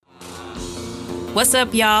What's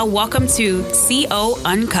up, y'all? Welcome to CO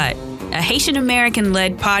Uncut, a Haitian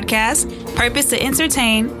American-led podcast, purpose to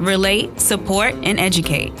entertain, relate, support, and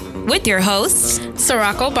educate. With your hosts,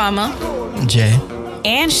 Sarac Obama, Jay,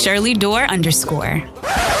 and Shirley Dorr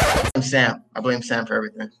 _. I'm Sam. I blame Sam for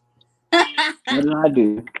everything. What did I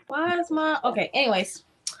do? Why is my... Okay, anyways.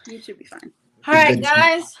 You should be fine. All right,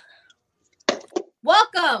 guys.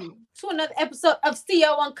 Welcome to another episode of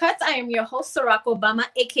CO Uncut. I am your host, Sarac Obama,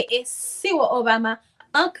 a.k.a. Siwa Obama,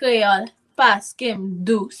 en Creole, parce que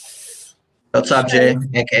m'douce. Hilltop J,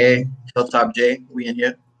 a.k.a. Hilltop J. We in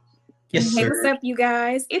here. Yes, Hey, sir. what's up, you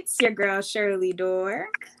guys? It's your girl, Shirley Dorr.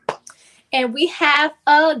 And we have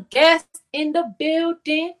a guest in the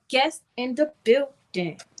building. Guest in the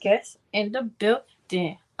building. Guest in the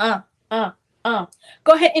building. Go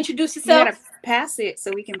ahead, introduce You yourself. gotta pass it so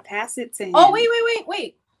we can pass it to him. Oh,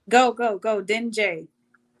 wait. Go. Then Jay.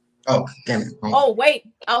 Oh, damn it. Oh, wait.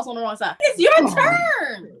 I was on the wrong side. It's your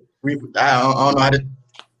turn. I don't know how to.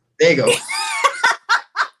 There you go.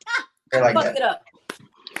 They're like Fuck it that. up.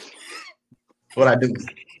 What I do.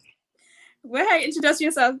 Go ahead, introduce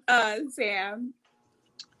yourself, Sam.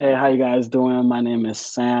 Hey, how you guys doing? My name is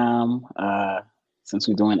Sam. Since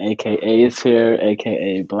we're doing AKAs here,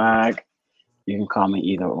 AKA Black, you can call me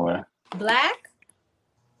either or. Black?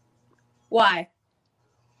 Why?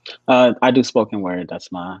 I do spoken word.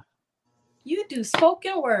 That's my. You do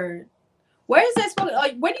spoken word. Where is that spoken?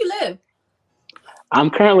 Where do you live? I'm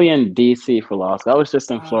currently in DC for law school. I was just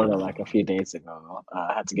in Florida like a few days ago.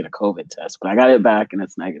 I had to get a COVID test, but I got it back and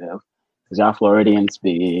it's negative. Because y'all Floridians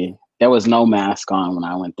there was no mask on when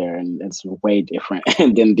I went there, and it's way different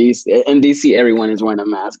than DC. In DC, everyone is wearing a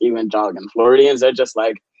mask, even jogging. Floridians, they're just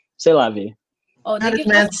like, c'est la vie. Oh, How this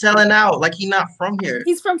man selling out like he not from here?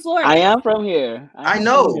 He's from Florida. I am from here. I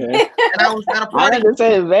know. And I was at a I party. have to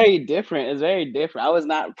say it's very different. It's very different. I was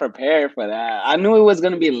not prepared for that. I knew it was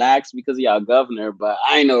gonna be lax because of y'all governor, but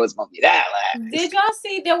I didn't know it was gonna be that lax. Did y'all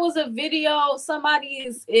see there was a video? Somebody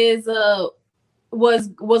was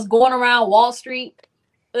going around Wall Street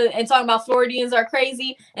and talking about Floridians are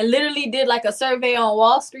crazy, and literally did like a survey on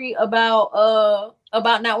Wall Street about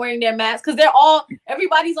not wearing their masks, because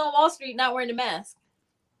everybody's on Wall Street not wearing the mask.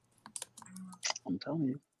 I'm telling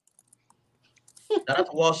you. Shout out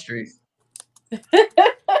to Wall Street. I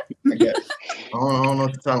guess. I don't know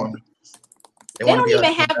what to tell them. They don't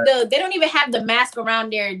even have the mask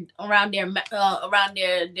around their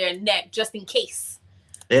neck just in case.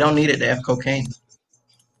 They don't need it. They have cocaine.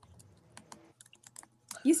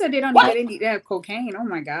 You said they don't need to have cocaine. Oh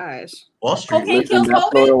my gosh. Wall Street. Cocaine kills That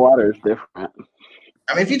COVID? Florida water is different.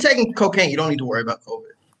 I mean, if you're taking cocaine, you don't need to worry about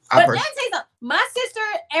COVID. But let me tell you something. My sister,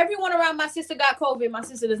 everyone around my sister got COVID. My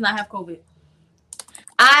sister does not have COVID.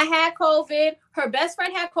 I had COVID. Her best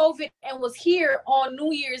friend had COVID and was here on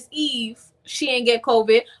New Year's Eve. She didn't get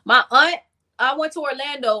COVID. My aunt, I went to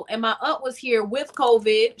Orlando and my aunt was here with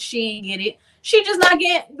COVID. She didn't get it. She just not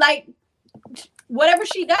getting, like, whatever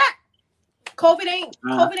she got. COVID ain't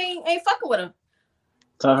fucking with her.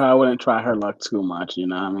 Tell her I wouldn't try her luck too much, you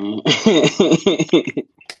know what I mean?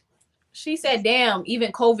 She said, damn,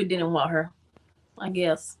 even COVID didn't want her, I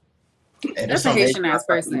guess. Hey, That's a Haitian ass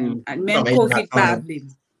person. Men Some COVID Asian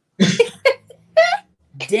problem.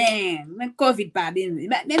 Damn, men COVID problem.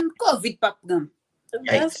 Men COVID problem.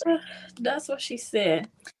 That's what she said.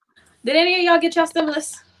 Did any of y'all get your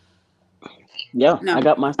stimulus? Yeah, No. I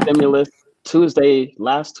got my stimulus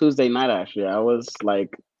last Tuesday night, actually. I was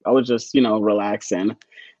just, relaxing.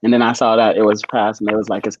 And then I saw that it was passed and it was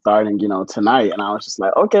like it's starting, tonight. And I was just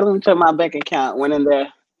like, okay, let me check my bank account. Went in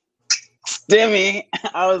there. Stimmy.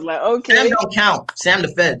 I was like, okay. Sam don't count. Sam the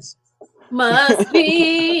feds. Must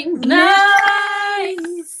be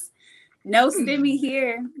nice. No stimmy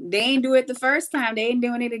here. They ain't do it the first time. They ain't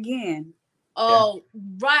doing it again. Oh,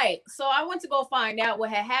 right. So I went to go find out what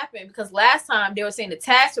had happened, because last time they were saying the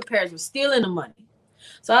tax preparers were stealing the money.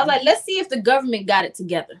 So I was like, let's see if the government got it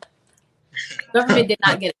together. Government did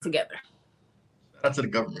not get it together. Shout out to the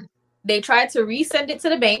government. They tried to resend it to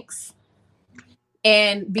the banks.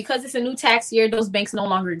 And because it's a new tax year, those banks no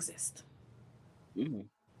longer exist. Mm.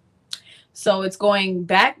 So it's going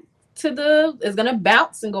back it's going to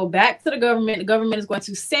bounce and go back to the government. The government is going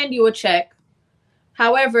to send you a check.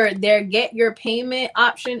 However, their get your payment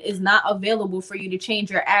option is not available for you to change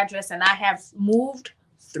your address. And I have moved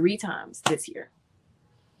 3 times this year.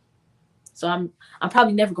 So I'm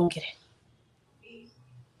probably never going to get it.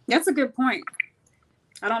 That's a good point.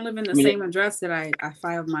 I don't live in the same address that I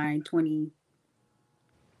filed my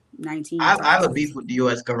 2019. I have a beef with the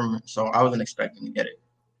U.S. government, so I wasn't expecting to get it.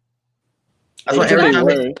 That's It's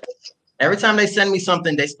why every time they send me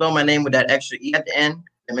something, they spell my name with that extra E at the end.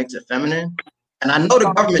 It makes it feminine. And I know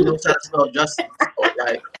the government knows how to spell justice. So,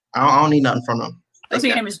 like, I don't need nothing from them. So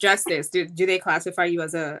your name is Justice. Do they classify you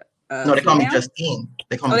as a no, they call me Justine.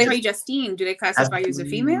 They call you Justine. Do they classify you as a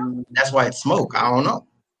female? That's why it's smoke. I don't know.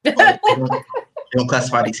 They don't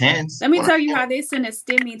classify these hands. Let me tell you how they sent a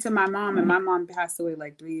stimmy to my mom, and my mom passed away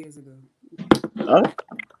like 3 years ago. Oh.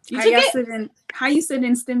 How you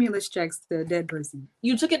sending stimulus checks to a dead person?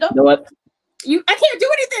 You took it though? You know what? I can't do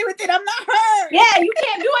anything with it. I'm not her. Yeah, you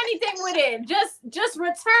can't do anything with it. Just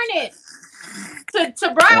return it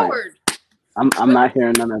to Broward. I'm not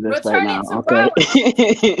hearing none of this Return right now.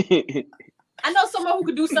 Okay. I know someone who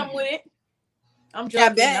could do something with it. I'm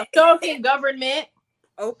joking. Yeah, I'm joking. Government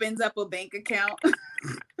opens up a bank account.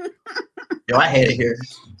 Yo, I hate it here.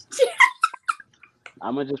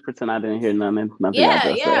 I'm gonna just pretend I didn't hear nothing. Yeah.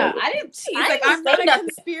 Said. I didn't. I'm not a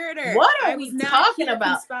conspirator. What are we talking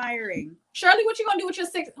about? Conspiring. Shirley, what you gonna do with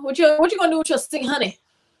your what you gonna do with your stick, honey?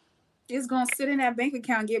 It's gonna sit in that bank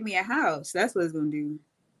account and get me a house. That's what it's gonna do.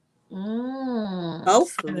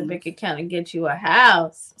 Hopefully, the bank account and get you a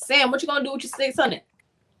house. Sam, what you gonna do with your $600?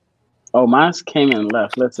 Oh, mine came and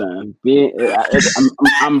left. Listen,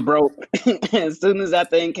 I'm broke. As soon as that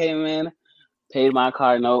thing came in, paid my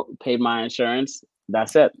car note, paid my insurance.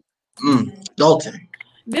 That's it. Dalton.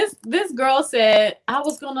 This girl said I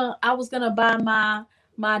was gonna buy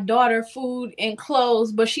my daughter food and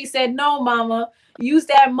clothes, but she said no, mama. Use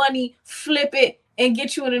that money, flip it, and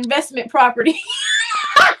get you an investment property.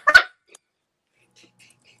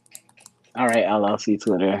 All right, LLC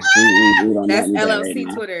Twitter. We don't That's LLC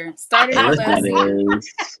right Twitter. Start an LLC.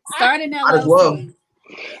 Start an LLC. Well.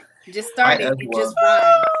 Just start it. Well.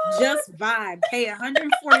 Just vibe. Pay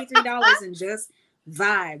 $143 and just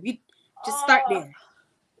vibe. You just start there.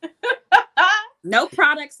 No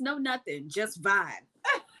products, no nothing. Just vibe.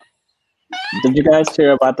 Did you guys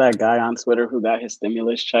hear about that guy on Twitter who got his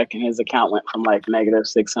stimulus check and his account went from like negative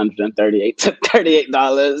 $638 to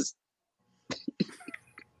 $38?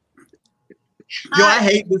 Yo, I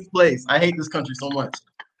hate this place. I hate this country so much.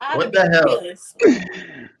 What the hell?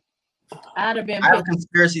 I'd have been. I have a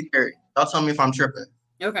conspiracy theory. Y'all tell me if I'm tripping.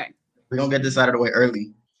 Okay. We're gonna get this out of the way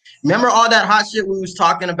early. Remember all that hot shit we was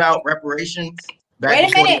talking about reparations? Wait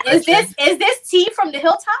a minute. Is this tea from the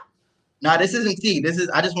hilltop? No, this isn't tea.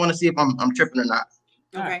 I just want to see if I'm tripping or not.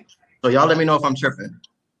 Okay. So y'all let me know if I'm tripping.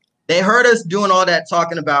 They heard us doing all that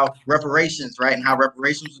talking about reparations, right? And how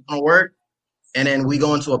reparations was gonna work. And then we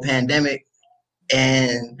go into a pandemic.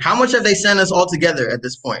 And how much have they sent us all together at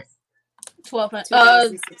this point?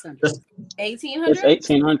 1,200. 1,800. It's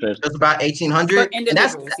 1,800. That's about 1,800.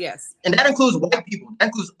 Individuals, yes. And that includes white people. That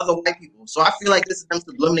includes other white people. So I feel like this is them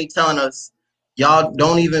subliminally telling us, y'all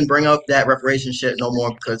don't even bring up that reparation shit no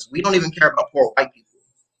more because we don't even care about poor white people.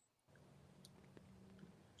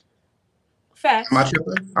 Facts. Am I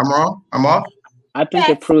tripping? I'm wrong? I'm off? I think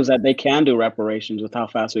it proves that they can do reparations with how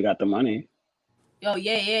fast we got the money. Oh,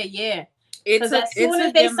 yeah. It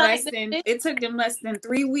took them less than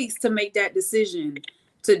 3 weeks to make that decision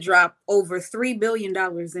to drop over $3 billion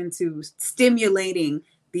into stimulating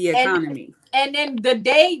the economy. And then the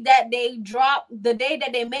day that they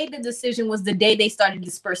made the decision was the day they started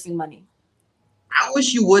dispersing money. I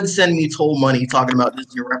wish you would send me toll money talking about this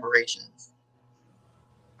your reparations.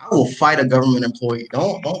 I will fight a government employee.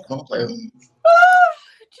 Don't play with me. Oh,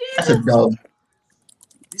 that's a dub.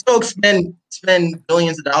 These folks spend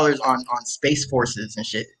billions of dollars on space forces and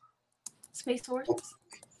shit. Space forces?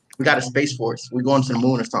 We got a space force. We going to the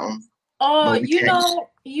moon or something. Oh, you know.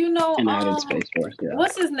 United Space Force. Yeah.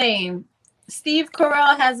 What's his name? Steve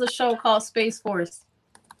Carell has a show called Space Force.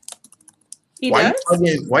 Why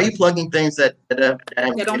are you plugging things that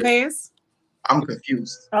don't pay us? I'm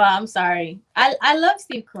confused. Oh, I'm sorry. I love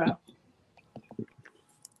Steve Carell.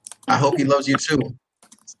 I hope he loves you too.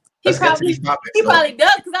 He probably does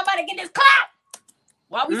because I'm about to get this clout.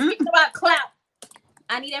 While we speaking about clout,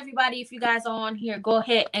 I need everybody, if you guys are on here, go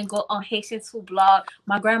ahead and go on Haitians Who Blog.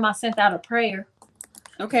 My grandma sent out a prayer.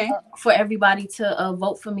 Okay. For everybody to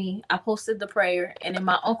vote for me. I posted the prayer, and then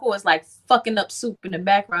my uncle was like fucking up soup in the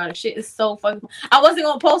background. And shit is so fucking. I wasn't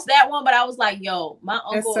gonna post that one, but I was like, yo, my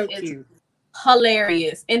uncle is cute.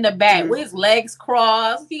 Hilarious in the back with his legs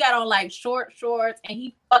crossed. He got on like short shorts, and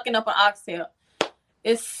he fucking up an oxtail.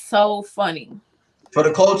 It's so funny. For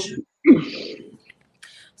the culture.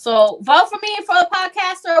 So vote for me for the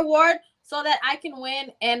Podcaster Award so that I can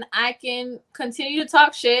win and I can continue to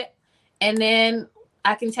talk shit, and then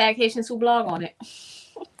I can tag Haitians Who Blog on it.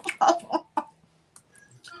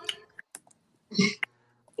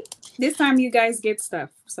 This time you guys get stuff,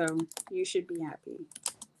 so you should be happy.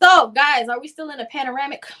 So, guys, are we still in a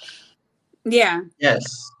panoramic? Yeah.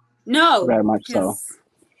 Yes. No. Very much so.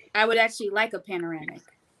 I would actually like a panoramic.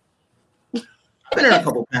 I've been in a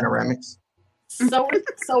couple panoramics. So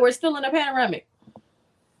we're still in a panoramic.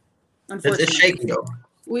 It's shaky though.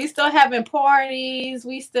 We still having parties.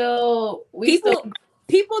 People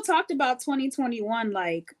talked about 2021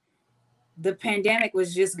 like the pandemic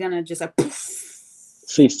was just gonna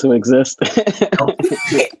cease to exist. Like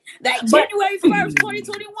January 1st,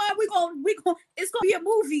 2021, we gonna it's gonna be a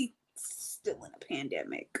movie. Still in a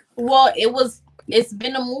pandemic. Well, it's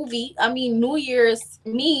been a movie. I mean, New Year's,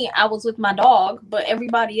 I was with my dog, but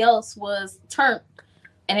everybody else was turned.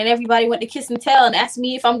 And then everybody went to Kiss and Tell and asked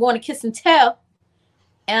me if I'm going to Kiss and Tell.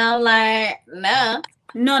 And I'm like, nah.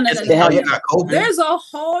 No. There's a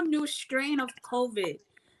whole new strain of COVID.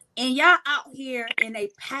 And y'all out here in a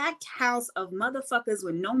packed house of motherfuckers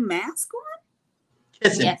with no mask on?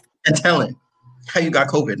 Kissing and telling how you got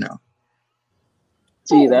COVID now.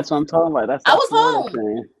 See, that's what I'm talking about. I was home.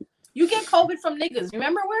 Thing. You get COVID from niggas.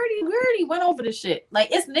 Remember, we already went over this shit. Like,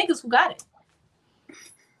 it's niggas who got it.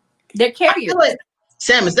 They're carriers. Like,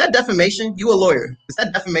 Sam, is that defamation? You a lawyer. Is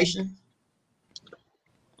that defamation?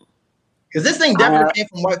 Because this thing definitely came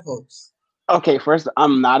from white folks. Okay, first,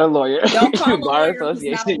 I'm not a lawyer. Don't call a lawyer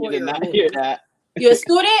association. You did not hear that. You're a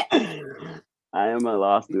student? I am a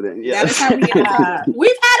law student, yes.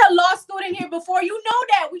 We've had a law student here before. You know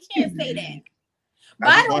that. We can't say that.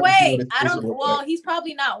 By the way, he's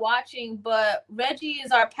probably not watching, but Reggie is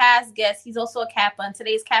our past guest. He's also a Kappa, and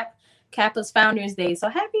today's Kappa's Founders Day. So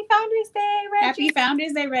happy Founders Day, Reggie. Happy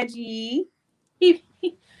Founders Day, Reggie.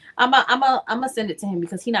 I'm gonna send it to him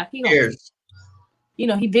because he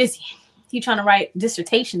busy. He trying to write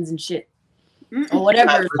dissertations and shit. Or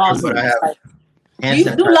whatever law students like.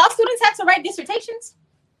 Do law students have to write dissertations?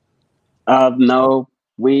 No.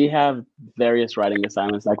 We have various writing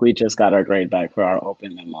assignments. Like we just got our grade back for our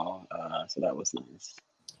open memo, so that was nice.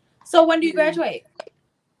 So when do you graduate?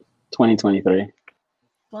 2023.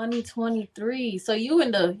 2023. So you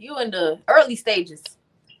in the early stages.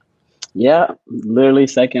 Yeah, literally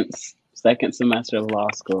second semester of law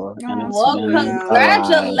school. Well,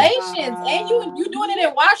 congratulations! And you doing it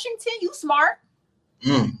in Washington? You smart.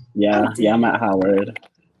 Yeah, I'm at Howard.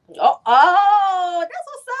 Oh, that's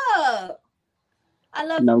what's up. I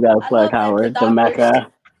love. No, gotta plug Howard, the Mecca.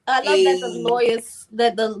 I love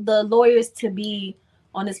that the lawyers to be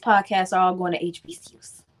on this podcast are all going to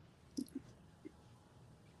HBCUs.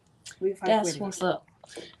 That's what's up.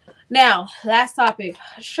 Now, last topic.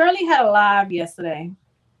 Shirley had a live yesterday,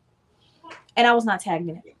 and I was not tagged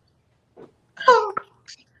in it.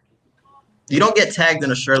 You don't get tagged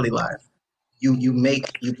in a Shirley live. You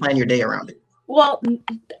plan your day around it. Well,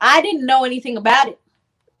 I didn't know anything about it.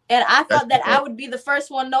 And I thought that I would be the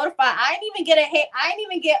first one notified. I didn't even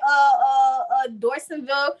get a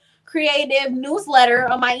Dorsonville Creative newsletter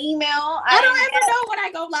on my email. I don't ever know when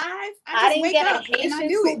I go live. I didn't get a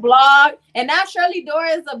Haitian blog. And now Shirley Dora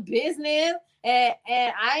is a business. And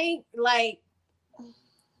I ain't like,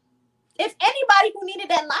 if anybody who needed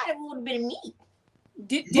that live, it would have been me.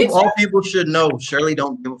 All people should know Shirley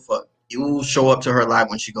don't give a fuck. You will show up to her live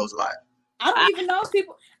when she goes live. I don't even know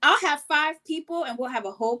people. I'll have 5 people and we'll have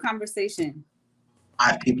a whole conversation.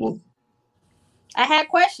 5 people. I had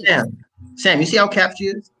questions. Sam, you see how capped she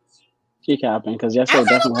is? She capping because yesterday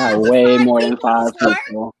definitely had way more than 5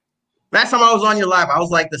 people. Last time I was on your live, I was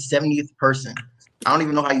like the 70th person. I don't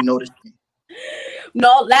even know how you noticed me.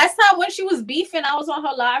 No, last time when she was beefing, I was on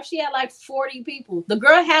her live. She had like 40 people. The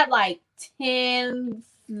girl had like 10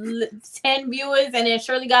 viewers, and then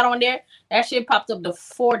Shirley got on there. That shit popped up to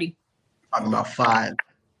 40. Talking about 5.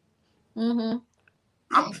 I'm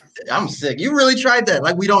sick. You really tried that?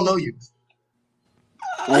 Like we don't know you.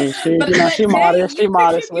 She modest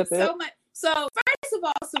with it. So first of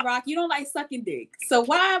all, Ciroc, you don't like sucking dick. So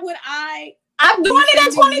why would I? I'm doing it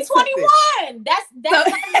in 2021. That's my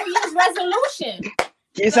New Year's resolution.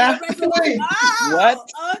 What?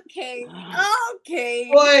 Okay.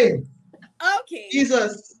 Boy. Okay.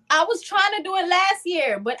 Jesus. I was trying to do it last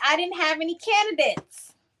year, but I didn't have any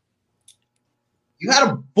candidates. You had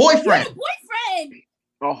a boyfriend.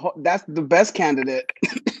 Oh, that's the best candidate.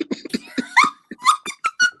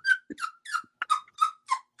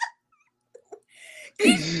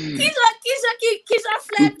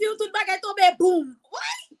 Boom.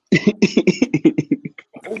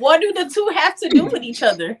 What do the two have to do with each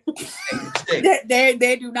other?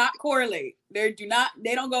 They do not correlate. They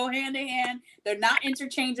don't go hand in hand. They're not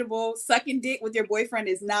interchangeable. Sucking dick with your boyfriend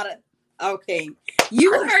is not okay.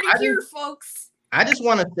 You heard it here, folks. I just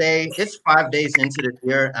want to say it's 5 days into the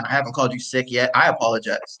year and I haven't called you sick yet. I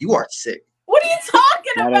apologize. You are sick. What are you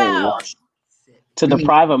talking about? To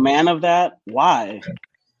deprive a man of that? Why?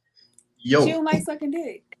 Yo. She don't like sucking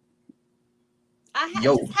dick.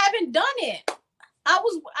 just haven't done it. I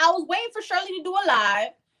was waiting for Shirley to do a live.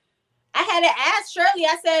 I had to ask Shirley.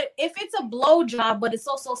 I said, if it's a blow job, but it's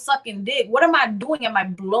also sucking dick, what am I doing? Am I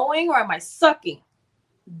blowing or am I sucking?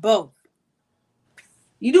 Both.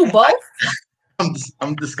 You do both?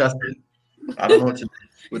 I'm disgusted. I don't know what to do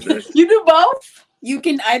with this. You do both? You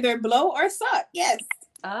can either blow or suck. Yes.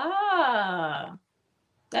 Ah,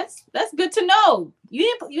 that's good to know. You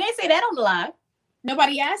ain't say that on the live.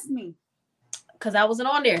 Nobody asked me. Because I wasn't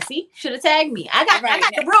on there. See, should have tagged me. I got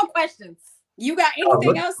the real questions. You got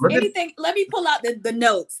anything else? Anything? Let me pull out the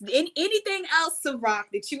notes. Anything else, Ciroc,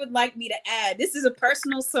 that you would like me to add? This is a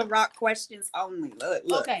personal Ciroc questions only.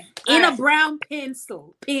 Look. Okay. In a brown pen.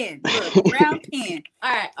 Look, brown pen.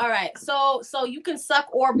 All right. So you can suck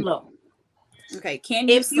or blow. Okay. Can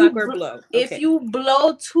you suck or blow? Okay. If you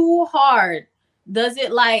blow too hard, does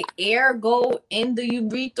it like air go in the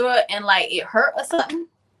urethra and like it hurt or something?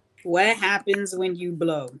 What happens when you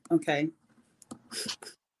blow? Okay.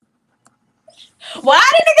 Why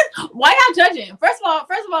y'all judging? First of all,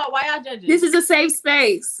 why y'all judging? This is a safe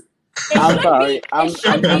space. I'm sorry. I'm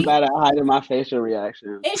bad at hiding my facial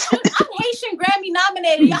reaction. I'm Haitian Grammy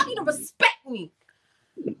nominated. Y'all need to respect me.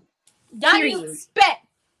 Y'all need to respect.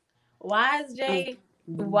 Why is Jay?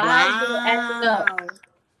 Why is it acting up?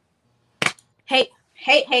 Hate.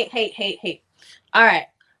 All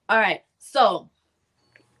right. So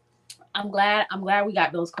I'm glad we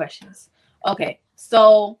got those questions. Okay,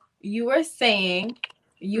 so you were saying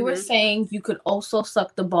you could also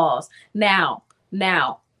suck the balls. Now,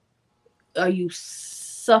 are you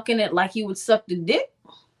sucking it like you would suck the dick?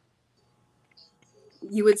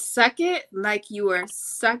 You would suck it like you are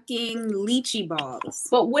sucking lychee balls.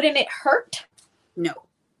 But wouldn't it hurt? No.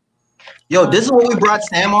 Yo, this is what we brought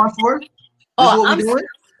Sam on for? This is what we're doing?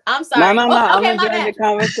 I'm sorry. No. I'm enjoying the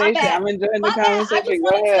conversation. Go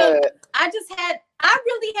ahead. I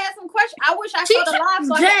really had some questions. I wish I saw the live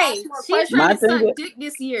so I could ask more questions. She's trying to suck dick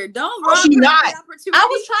this year. Don't rob her of the opportunity. I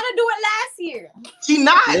was trying to do it last year. She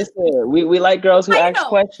not. Listen, we like girls who ask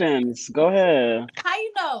questions. Go ahead. How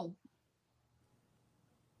you know?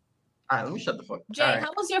 All right, let me shut the fuck up. Jay,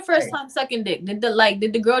 how was your first time sucking dick? Did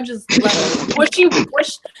the girl just like was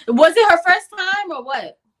it her first time or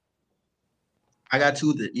what? I got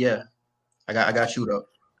chewed. Yeah, I got chewed up.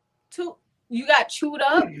 You got chewed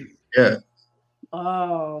up? Yeah.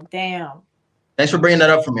 Oh damn! Thanks for bringing that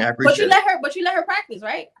up for me. I appreciate it. But you let her practice,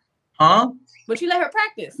 right? Huh? But you let her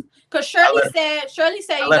practice, cause Shirley said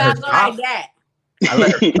you gotta go like that. I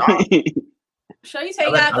let her stop. Shirley said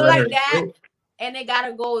you gotta go like that, and it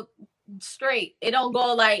gotta go straight. It don't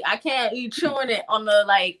go like I can't be chewing it on the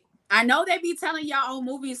like. I know they be telling y'all old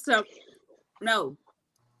movies to. No,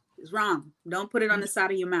 it's wrong. Don't put it on the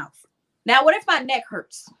side of your mouth. Now, what if my neck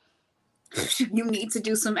hurts? You need to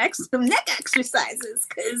do some neck exercises.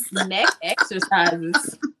 Neck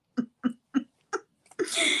exercises.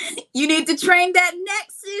 You need to train that neck,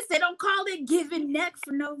 sis. They don't call it giving neck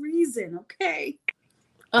for no reason, okay?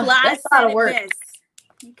 That's a lot of work. Okay.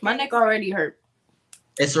 My neck already hurt.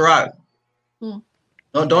 It's alright.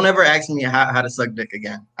 Don't ever ask me how to suck dick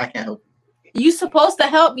again. I can't help you. You supposed to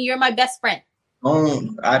help me. You're my best friend.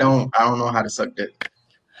 I don't know how to suck dick.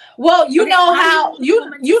 Well, you know how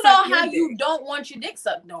you don't want your dick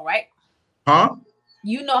sucked, though, right? Huh?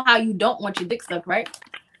 You know how you don't want your dick sucked, right?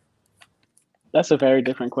 That's a very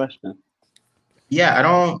different question. Yeah, I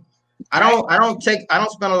don't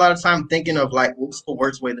spend a lot of time thinking of like what's the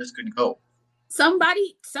worst way this could go.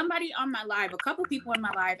 Somebody on my live, a couple people in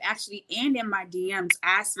my live actually, and in my DMs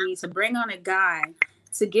asked me to bring on a guy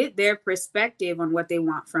to get their perspective on what they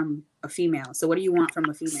want from a female. So what do you want from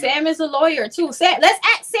a female? Sam is a lawyer too. Sam, let's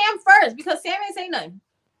ask Sam first because Sam ain't say nothing.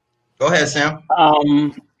 Go ahead, Sam.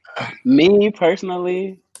 Me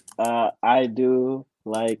personally, I do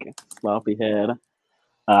like sloppy head.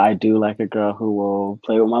 I do like a girl who will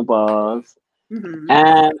play with my balls. Mm-hmm.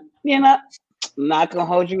 And not gonna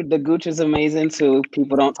hold you, the gooch is amazing too.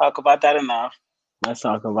 People don't talk about that enough. Let's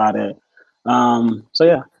talk about it. So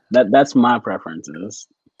yeah. That's my preferences.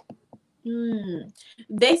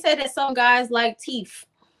 They said that some guys like teeth.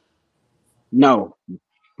 No.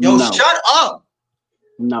 Yo, shut up.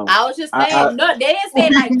 No. I was just saying, no, they didn't say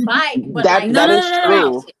like bite, but that is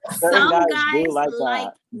true. Some guys do like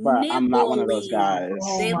that, but I'm not one of those guys.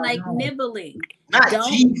 They like nibbling.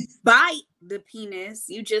 Don't bite the penis.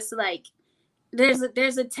 You just like there's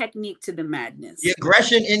a technique to the madness. The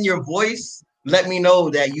aggression in your voice let me know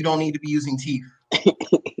that you don't need to be using teeth.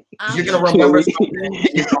 You're gonna remember something.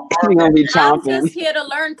 You're gonna be chomping. I'm just here to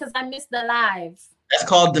learn because I missed the live. That's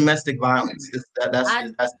called domestic violence. That's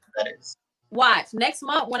what that is. Watch next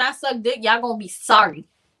month when I suck dick, y'all gonna be sorry.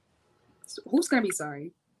 Who's gonna be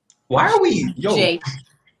sorry? Why are we, Jay?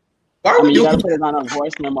 Why are we you doing? gotta put it on a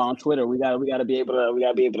voice memo on Twitter. We gotta be able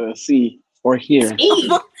to see or hear.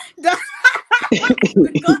 The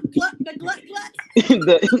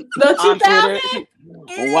The 2000.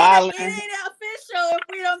 It ain't official if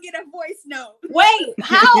we don't get a voice note. Wait,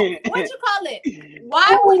 how? What you call it?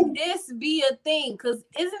 Why would this be a thing? Because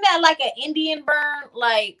isn't that like an Indian burn?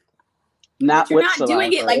 Like, you're not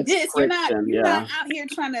doing it like this. Friction, you're not out here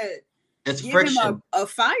trying to It's give friction. him a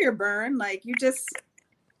fire burn. Like you just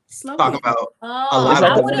slow Talk it. about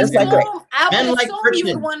I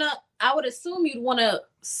would assume you'd wanna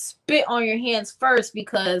spit on your hands first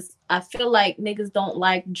because I feel like niggas don't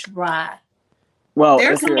like dry. Well,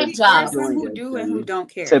 there's some doing who do and who don't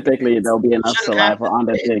care. Typically, there'll be enough saliva on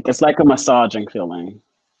the dick. It's like a massaging feeling.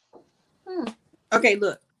 Okay,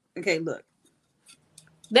 look.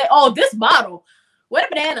 This bottle. What a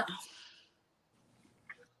banana.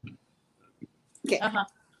 Okay.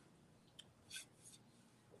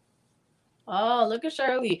 Oh, look at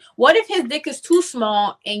Shirley. What if his dick is too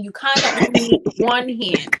small and you kind of need one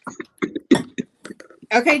hand?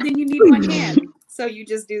 Okay, then you need one hand. So you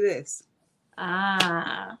just do this.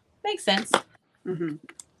 Makes sense. Mm-hmm.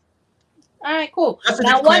 All right, cool. That's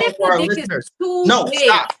now, what if the dick is too big?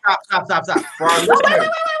 Stop. For our listeners.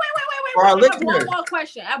 For our listeners. I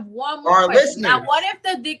have one more question. Listeners. Now, what if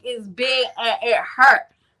the dick is big and it hurt?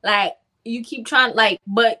 Like, you keep trying, you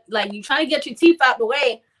trying to get your teeth out the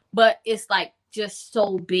way, but it's like just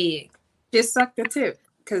so big. Just suck the tip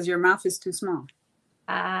because your mouth is too small.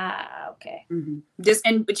 Okay. Mm-hmm.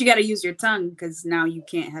 But you got to use your tongue because now you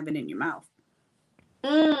can't have it in your mouth.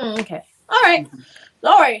 Okay. All right.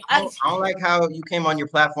 All right. I don't like how you came on your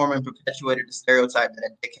platform and perpetuated the stereotype that a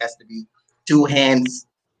dick has to be 2 hands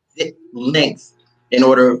length in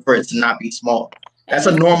order for it to not be small. That's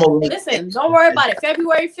a normal length. Listen, don't worry about it.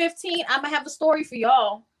 February 15th, I'm gonna have a story for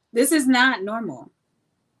y'all. This is not normal.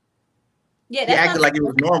 Yeah, you acted like it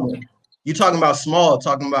was normal. You talking about small?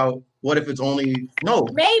 Talking about what if it's only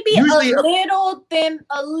maybe a little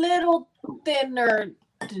thinner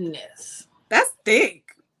than this. That's thick.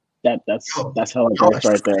 That's hella thick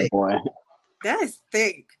right there, boy. That is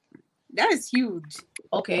thick. That is huge.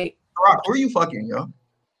 Okay. Rock, who are you fucking, yo?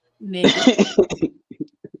 Nigga.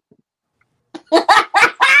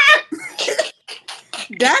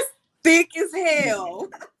 That's thick as hell.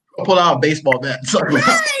 I'll pull out a baseball bat. Right.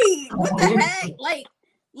 What the heck?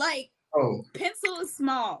 Like pencil is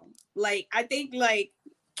small. Like I think I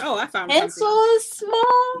found pencil something. Is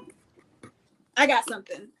small. I got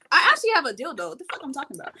something. I actually have a dildo. What the fuck I'm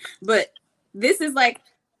talking about? But this is like,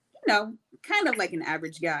 kind of like an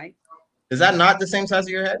average guy. Is that not the same size as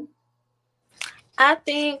your head? I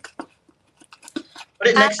think. Put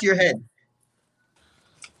it next to your head.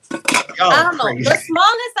 I don't know. The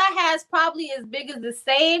smallest I have is probably as big as the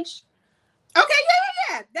stage. Okay,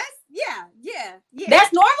 yeah. That's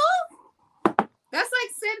That's normal? That's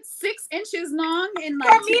like 6 inches long and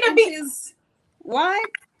like 2 inches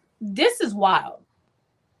wide. This is wild.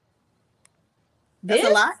 That's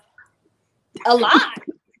a lot. A lot.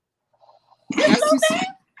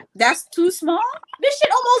 That's too small. This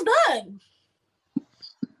shit almost done.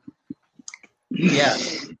 Yeah.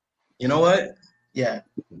 You know what? Yeah.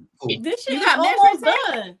 Cool. This shit is almost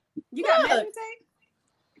done. You got measuring tape?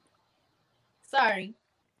 Sorry.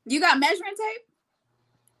 You got measuring tape?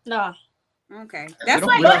 Nah. Okay. That's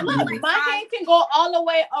like, look, my hand can go all the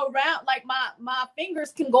way around. Like my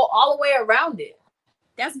fingers can go all the way around it.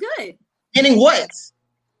 That's good. Meaning what?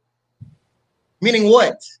 Meaning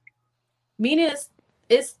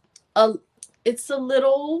it's a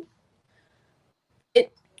little.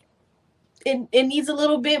 It needs a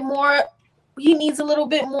little bit more. He needs a little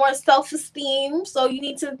bit more self-esteem. So you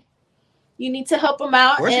need to help him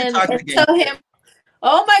out and tell him.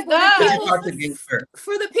 Oh my God!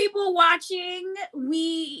 For the people watching,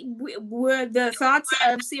 we're the thoughts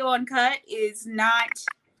of CO Uncut is not.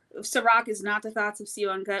 Ciroc is not the thoughts of CO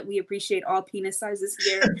Uncut. We appreciate all penis sizes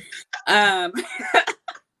here.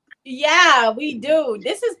 Yeah, we do.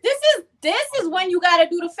 This is when you gotta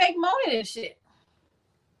do the fake moaning and shit.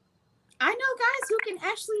 I know guys who can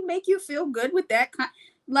actually make you feel good with that kind.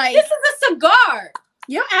 Like this is a cigar.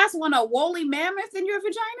 Your ass want a woolly mammoth in your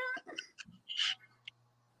vagina?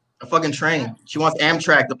 A fucking train. She wants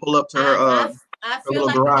Amtrak to pull up to her. I feel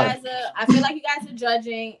like you guys are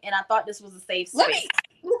judging, and I thought this was a safe space.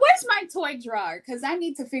 Where's my toy drawer? Because I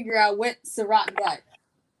need to figure out what Ciroc got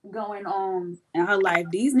going on in her life.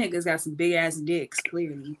 These niggas got some big ass dicks,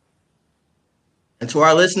 clearly. And to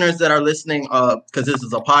our listeners that are listening, because this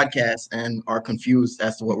is a podcast and are confused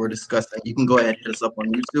as to what we're discussing, you can go ahead and hit us up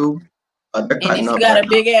on YouTube. They're And cutting if up you got right a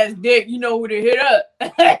big ass dick, you know who to hit up.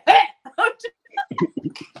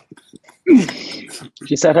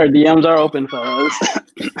 She said her DMs are open for us.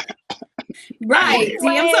 Right.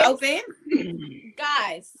 DMs are open.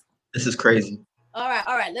 Guys. This is crazy. All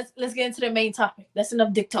right. Let's get into the main topic. That's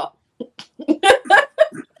enough dick talk.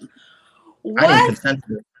 What,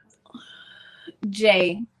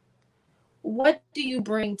 Jay? What do you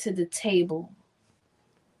bring to the table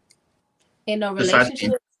in a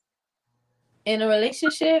relationship? In a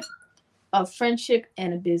relationship, a friendship,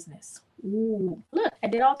 and a business. Ooh, look, I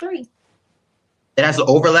did all three. It has to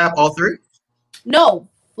overlap all three? No,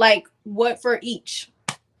 like what for each?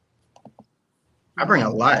 I bring a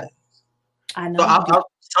lot. I know. So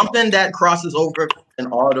something that crosses over in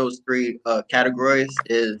all those three categories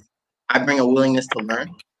is I bring a willingness to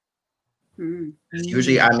learn. Mm-hmm.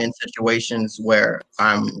 Usually I'm in situations where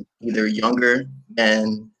I'm either younger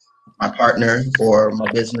than my partner or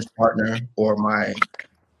my business partner or my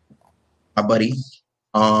buddy.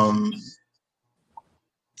 I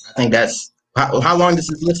think that's how long does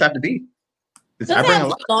this list have to be? Doesn't have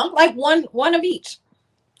to be long, like one of each.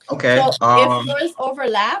 Okay. So if yours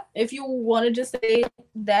overlap, if you want to just say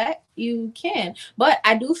that, you can. But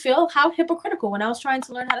I do feel how hypocritical when I was trying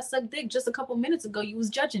to learn how to suck dick just a couple minutes ago. You was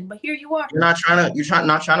judging, but here you are. You're not trying to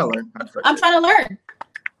learn. I'm trying to learn.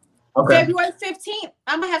 Okay. February 15th,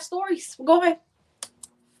 I'm gonna have stories. Go ahead.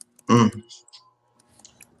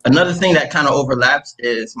 Another thing that kind of overlaps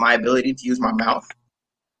is my ability to use my mouth.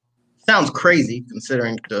 Sounds crazy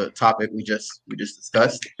considering the topic we just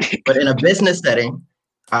discussed, but in a business setting,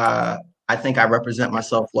 I think I represent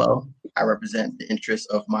myself well. I represent the interests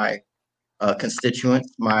of my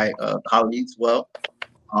constituents, my colleagues well.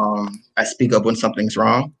 I speak up when something's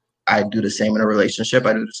wrong. I do the same in a relationship.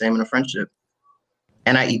 I do the same in a friendship.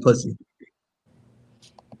 And I eat pussy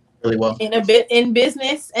really well. In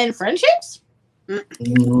business and friendships? The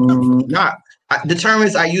term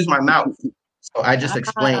is I use my mouth. So I just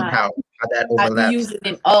explained how that overlaps. Use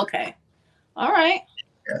it okay. All right.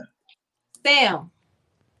 Yeah. Sam,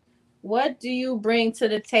 what do you bring to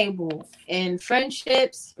the table in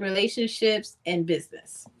friendships, relationships, and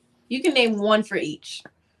business? You can name one for each.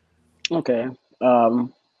 Okay.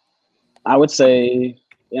 I would say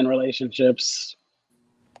in relationships,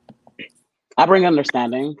 I bring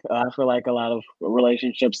understanding. I feel like a lot of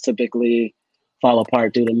relationships typically fall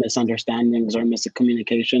apart due to misunderstandings or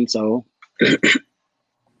miscommunication. So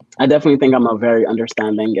I definitely think I'm a very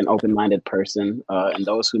understanding and open-minded person. And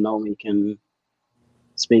those who know me can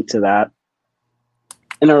speak to that.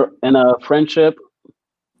 In a friendship,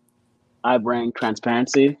 I bring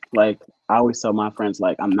transparency. Like I always tell my friends,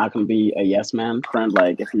 like I'm not going to be a yes man friend.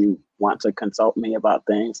 Like if you want to consult me about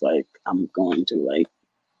things, like I'm going to like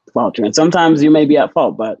fault you. And sometimes you may be at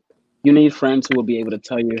fault, but you need friends who will be able to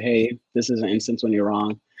tell you, hey, this is an instance when you're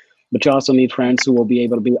wrong. But you also need friends who will be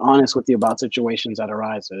able to be honest with you about situations that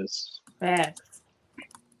arises. Facts.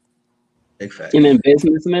 Big fact. And in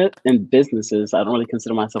businesses, I don't really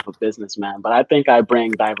consider myself a businessman, but I think I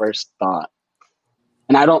bring diverse thought.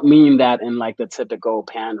 And I don't mean that in like the typical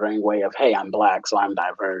pandering way of, hey, I'm Black, so I'm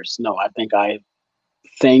diverse. No, I think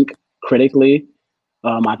critically.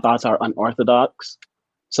 My thoughts are unorthodox.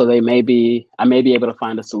 So I may be able to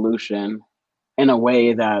find a solution in a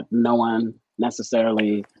way that no one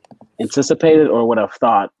necessarily anticipated or would have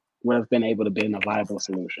been able to be in a viable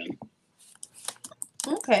solution.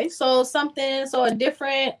 Okay, so a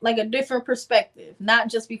different perspective, not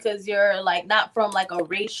just because you're like not from like a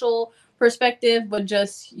racial perspective, but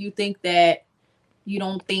just you think that you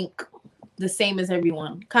don't think the same as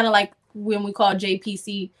everyone. Kind of like when we call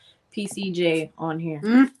PCJ on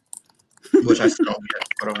here. Which I still don't get.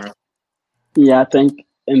 But okay. Yeah, I think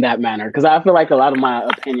in that manner, because I feel like a lot of my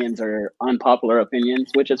opinions are unpopular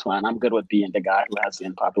opinions, which is fine. I'm good with being the guy who has the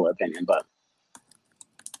unpopular opinion, but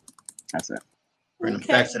that's it. Bring the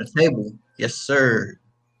facts to the table. Yes, sir.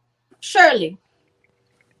 Shirley.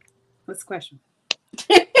 What's the question?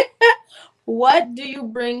 What do you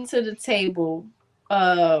bring to the table,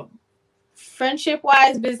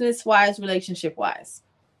 friendship-wise, business-wise, relationship-wise?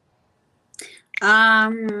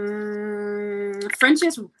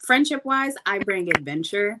 Friendship-wise, I bring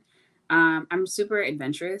adventure. I'm super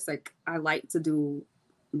adventurous. Like I like to do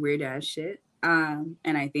weird ass shit. And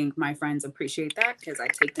I think my friends appreciate that because I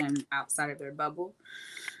take them outside of their bubble.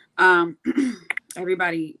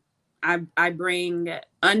 Everybody, I bring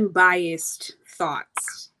unbiased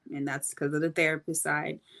thoughts, and that's because of the therapist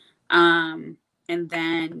side. And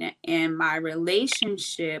then in my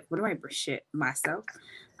relationship, what do I bring? Shit, myself.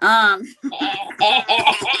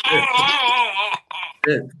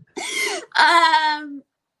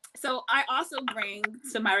 So I also bring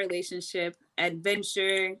to my relationship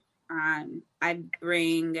adventure. I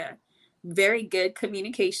bring very good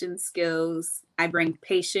communication skills. I bring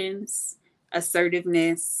patience,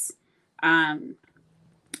 assertiveness, and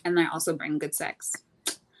I also bring good sex.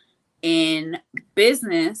 In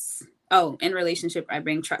business, in relationship, I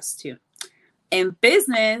bring trust too. In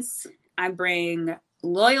business, I bring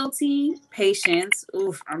loyalty, patience.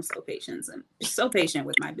 Oof, I'm so patient. I'm so patient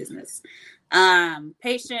with my business.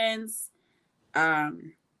 Patience, a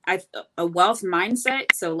wealth mindset.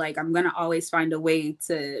 So like, I'm going to always find a way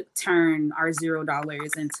to turn our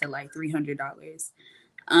 $0 into like $300.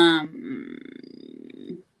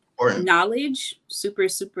 Knowledge, super,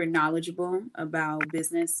 super knowledgeable about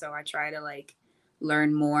business. So I try to like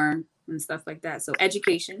learn more and stuff like that. So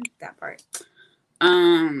education, that part.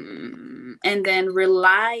 And then reliable,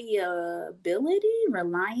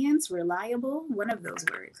 one of those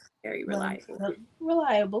words. Very reliable.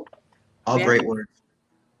 Reliable. All great words.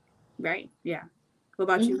 Right. Yeah. What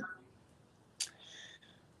about you?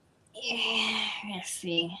 Yeah,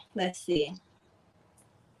 let's see.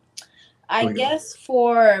 I guess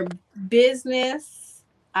for business,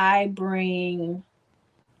 I bring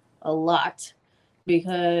a lot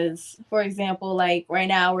because, for example, like right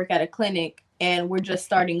now I work at a clinic and we're just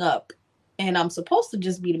starting up and I'm supposed to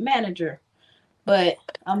just be the manager, but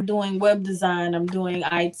I'm doing web design, I'm doing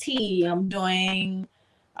IT, I'm doing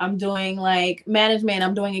like management,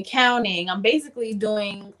 I'm doing accounting. I'm basically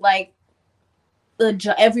doing like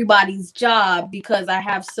everybody's job because I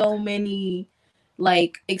have so many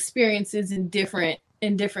like experiences in different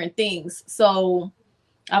things. So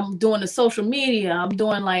I'm doing the social media, I'm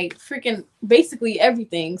doing like freaking basically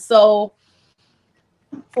everything. So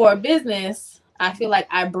for a business, I feel like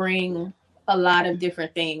I bring a lot of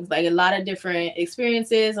different things, like a lot of different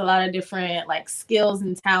experiences, a lot of different like skills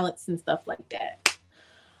and talents and stuff like that.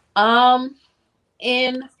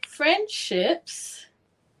 In friendships,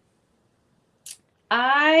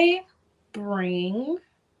 I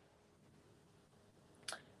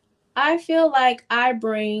feel like I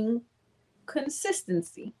bring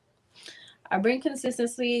consistency.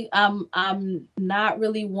 I'm not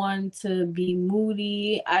really one to be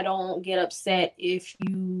moody. I don't get upset if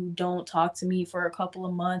you don't talk to me for a couple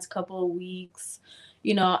of months, couple of weeks.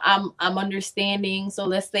 You know, I'm understanding. So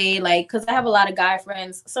let's say like, cause I have a lot of guy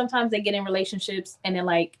friends. Sometimes they get in relationships and then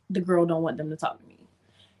like the girl don't want them to talk to me.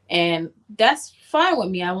 And that's fine with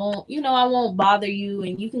me. I won't bother you.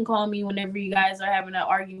 And you can call me whenever you guys are having an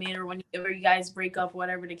argument or whenever you guys break up,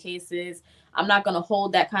 whatever the case is. I'm not going to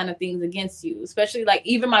hold that kind of things against you. Especially like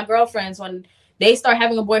even my girlfriends, when they start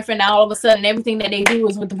having a boyfriend, now all of a sudden everything that they do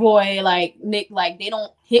is with the boy. Like Nick, like they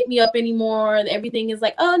don't hit me up anymore. Everything is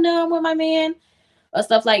like, oh no, I'm with my man or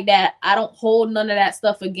stuff like that. I don't hold none of that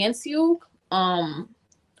stuff against you.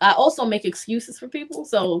 I also make excuses for people.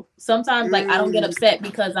 So sometimes like I don't get upset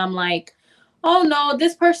because I'm like, oh no,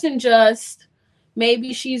 this person just,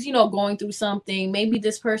 maybe she's, going through something. Maybe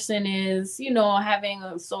this person is, having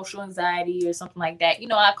a social anxiety or something like that.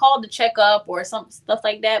 I called to check up or some stuff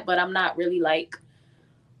like that, but I'm not really like,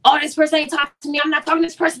 oh, this person ain't talking to me. I'm not talking to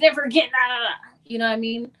this person ever again. You know what I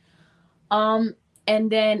mean? And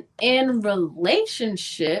then in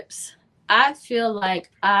relationships, I feel like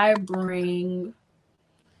I bring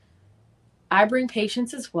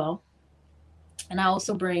patience as well. And I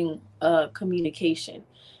also bring communication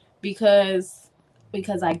because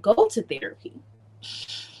I go to therapy.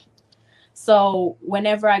 So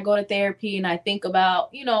whenever I go to therapy and I think about,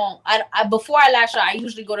 I before I lash out, I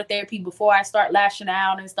usually go to therapy before I start lashing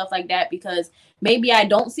out and stuff like that, because maybe I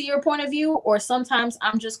don't see your point of view, or sometimes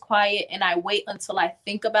I'm just quiet and I wait until I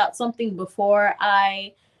think about something before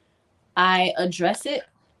I address it.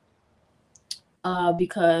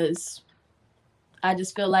 Because I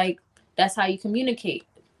just feel like that's how you communicate.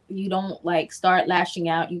 You don't like start lashing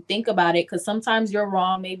out. You think about it, because sometimes you're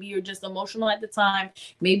wrong. Maybe you're just emotional at the time.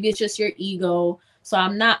 Maybe it's just your ego. So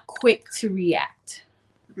I'm not quick to react.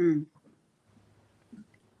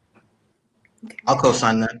 I'll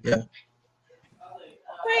co-sign that. Yeah.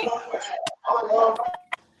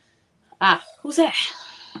 Right. Who's that?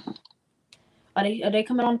 Are they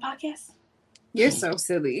coming on the podcast? You're so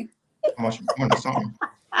silly. I'm on the song.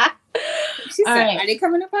 She said, right. Are they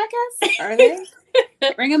coming to podcast? Are they?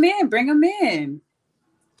 Bring them in.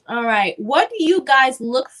 All right. What do you guys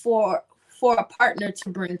look for a partner to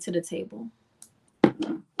bring to the table?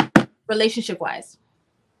 Relationship-wise.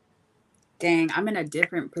 Dang, I'm in a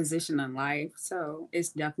different position in life, so it's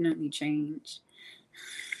definitely changed.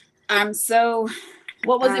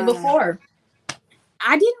 What was it before?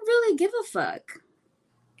 I didn't really give a fuck.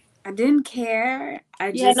 I didn't care.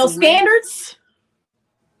 You had no standards?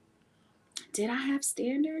 did I have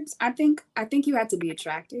standards? I think you had to be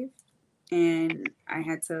attractive, and I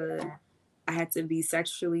had to be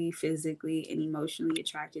sexually, physically, and emotionally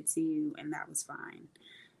attracted to you, and that was fine.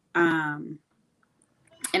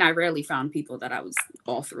 And I rarely found people that I was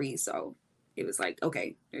all three, so it was like,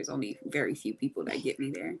 okay, there's only very few people that get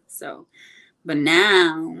me there. So, but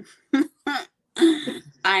now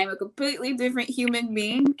I'm a completely different human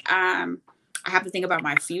being. I have to think about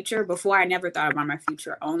my future. Before, I never thought about my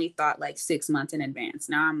future. I only thought like 6 months in advance.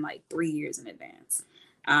 Now I'm like 3 years in advance.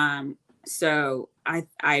 So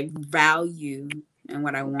I value and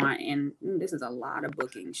what I want, and this is a lot of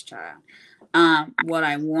bookings, child. What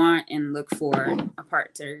I want and look for a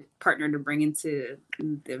partner to bring into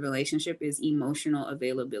the relationship is emotional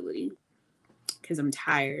availability, because I'm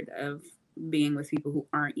tired of being with people who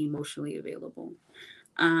aren't emotionally available.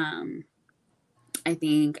 I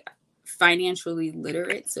think financially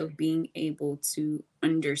literate, so being able to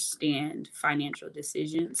understand financial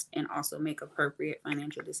decisions and also make appropriate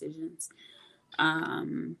financial decisions.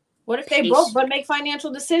 What if they broke but make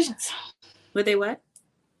financial decisions? Would they what?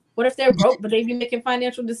 What if they're broke but they be making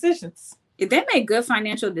financial decisions? If they make good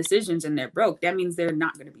financial decisions and they're broke, that means they're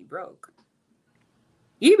not going to be broke.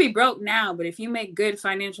 You can be broke now, but if you make good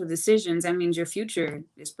financial decisions, that means your future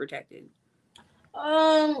is protected.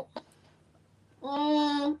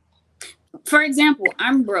 For example,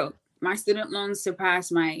 I'm broke. My student loans surpass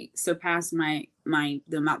the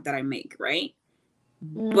amount that I make, right?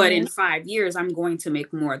 But in 5 years, I'm going to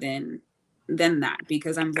make more than that,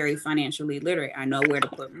 because I'm very financially literate. I know where to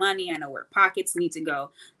put money. I know where pockets need to go.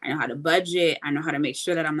 I know how to budget. I know how to make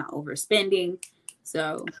sure that I'm not overspending.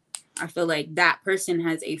 So I feel like that person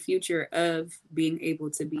has a future of being able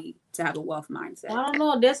to have a wealth mindset. I don't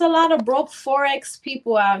know. There's a lot of broke Forex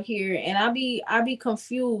people out here, and I be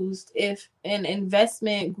confused if in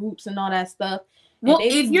investment groups and all that stuff. Well,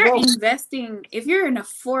 if you're investing, if you're in a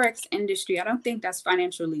Forex industry, I don't think that's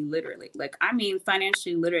financially literate. Like, I mean,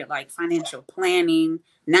 financially literate, like financial planning,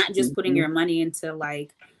 not just putting your money into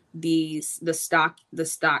like the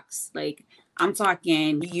stocks. Like, I'm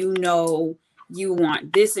talking, you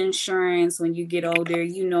want this insurance when you get older,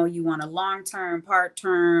 you want a long-term,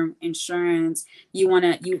 part-term insurance. You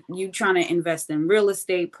trying to invest in real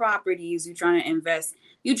estate properties. You trying to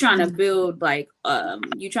build like,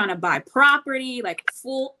 you trying to buy property, like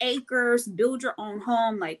full acres, build your own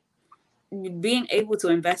home. Like, being able to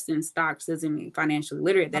invest in stocks doesn't mean financially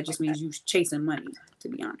literate. That just means you chasing money, to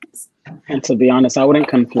be honest. And to be honest, I wouldn't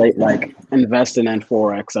conflate like investing in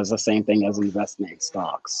Forex as the same thing as investing in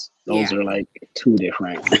stocks. Those are like two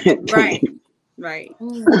different. Right.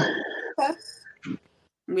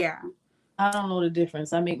 Yeah. I don't know the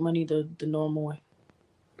difference. I make money the normal way.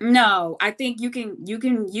 No, I think you can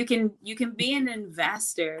be an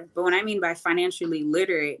investor, but what I mean by financially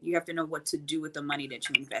literate, you have to know what to do with the money that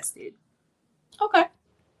you invested. Okay.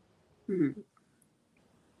 Mm-hmm.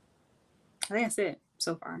 I think that's it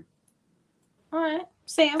so far. All right,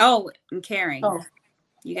 Sam. Oh, and caring. Oh,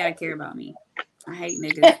 you gotta care about me. I hate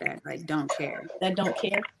niggas that like don't care. That don't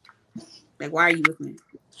care. Like, why are you with me?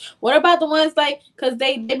 What about the ones like, cause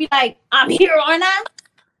they be like, I'm here, aren't I?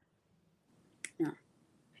 No.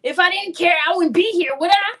 If I didn't care, I wouldn't be here, would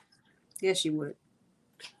I? Yes, you would.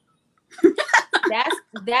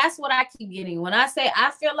 That's what I keep getting. When I say I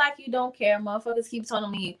feel like you don't care, motherfuckers keep telling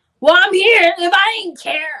me, well, I'm here. If I didn't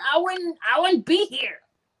care, I wouldn't be here.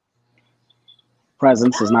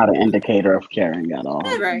 Presence is not an indicator of caring at all.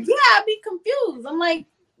 Right. Yeah, I'd be confused. I'm like,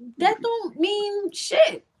 that don't mean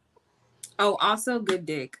shit. Oh, also good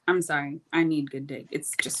dick. I'm sorry. I need good dick.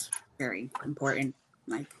 It's just very important.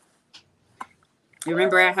 Like,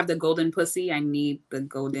 remember I have the golden pussy? I need the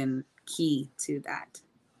golden key to that.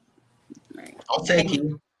 Right. I'll take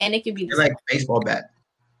you. And it could be like a baseball bat.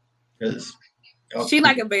 She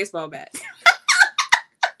like a baseball bat.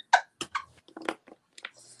 I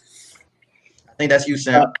think that's you,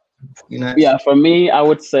 Sam. Yeah, for me, I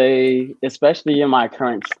would say, especially in my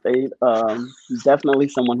current state, definitely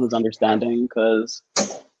someone who's understanding, because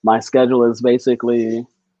my schedule is basically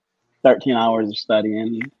 13 hours of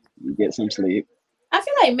studying, get some sleep. I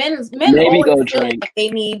feel like men maybe always go feel drink. Like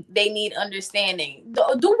they need understanding.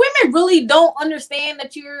 Do women really don't understand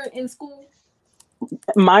that you're in school?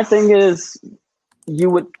 My thing is, you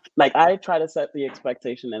would like, I try to set the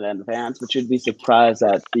expectation in advance, but you'd be surprised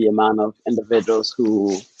at the amount of individuals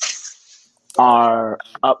who are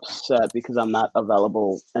upset because I'm not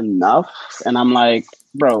available enough. And I'm like,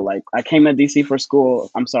 bro, like, I came to DC for school.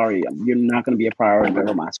 I'm sorry, you're not going to be a priority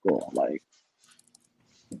for my school. Like,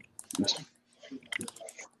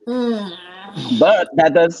 But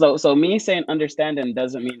that does so me saying understanding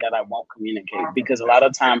doesn't mean that I won't communicate, because a lot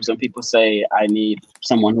of times when people say I need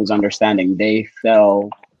someone who's understanding, they fail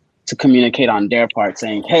to communicate on their part,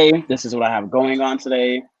 saying, hey, this is what I have going on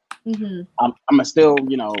today. I'm gonna still,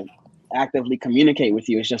 actively communicate with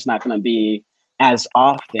you. It's just not gonna be as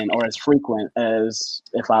often or as frequent as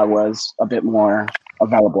if I was a bit more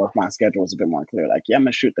available, if my schedule was a bit more clear. Like, yeah, I'm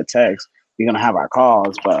gonna shoot the text, we're gonna have our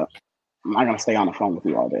calls, but I'm not gonna stay on the phone with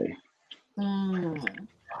you all day.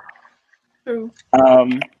 True.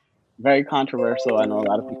 Very controversial. I know a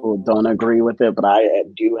lot of people don't agree with it, but I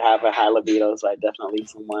do have a high libido, so I definitely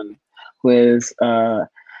someone who is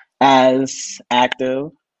as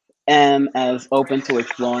active and as open to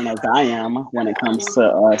exploring as I am when it comes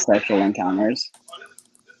to sexual encounters.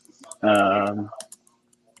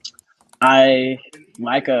 I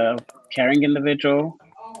like a caring individual.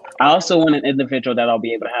 I also want an individual that I'll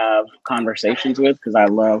be able to have conversations with, because I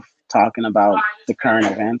love talking about the current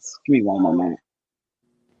events. Give me one moment.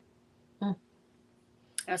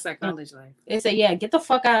 That's like college life. They say, yeah, get the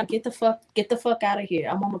fuck out of here.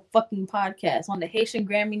 I'm on a fucking podcast, on the Haitian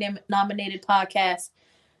Grammy nominated podcast.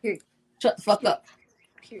 Period. Shut the fuck up.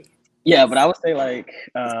 Period. Yeah, but I would say like,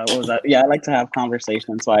 what was that? Yeah, I like to have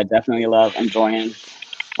conversations, so I definitely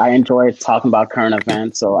I enjoy talking about current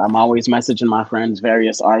events. So I'm always messaging my friends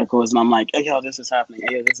various articles, and I'm like, hey, yo, this is happening.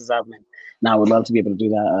 Hey, this is happening. Now I would love to be able to do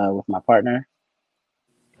that with my partner.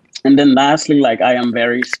 And then lastly, like, I am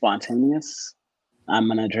very spontaneous. I'm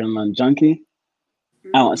an adrenaline junkie.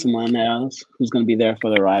 I want someone else who's going to be there for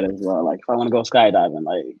the ride as well. Like, if I want to go skydiving,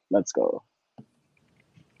 like, let's go.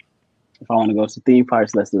 If I want to go to theme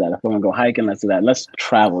parks, let's do that. If I want to go hiking, let's do that. Let's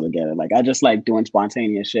travel together. Like, I just like doing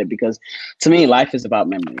spontaneous shit, because to me, life is about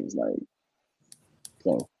memories. Like,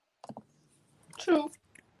 so. True.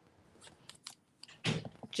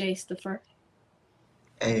 Jaystifer.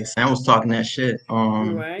 Hey, Sam was talking that shit.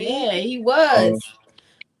 Right. Yeah, he was.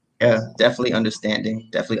 Yeah, definitely understanding.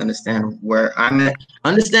 Definitely understand where I'm at.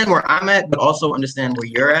 Understand where I'm at, but also understand where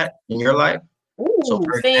you're at in your life. Ooh, so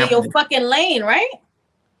stay in your fucking lane, right?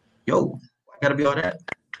 Yo, I gotta be all that.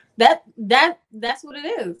 That's what it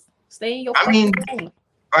is. Stay in your fucking lane.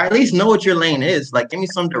 Or at least know what your lane is. Like, give me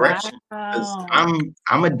some direction. Because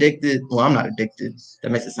I'm addicted. Well, I'm not addicted.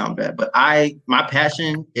 That makes it sound bad. But my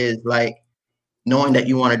passion is like knowing that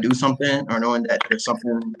you want to do something, or knowing that there's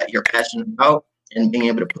something that you're passionate about, and being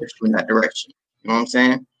able to push you in that direction. You know what I'm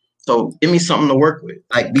saying? So give me something to work with.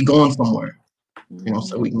 Like, be going somewhere.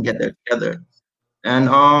 So we can get there together. And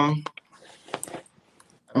I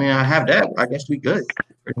mean, I have that. I guess we good,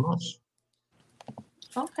 pretty much.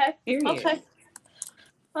 Okay. Period. Okay.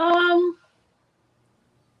 What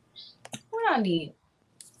I need?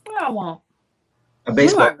 What I want? A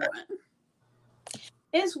baseball bat.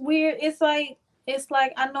 It's weird. It's like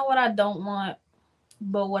I know what I don't want,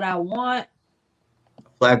 but what I want.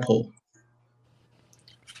 Flagpole.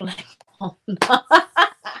 Flagpole.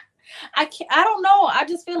 I don't know. I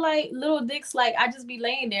just feel like little dicks, like I just be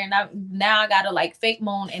laying there, and now I gotta like fake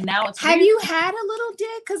moan, and now it's Have you had a little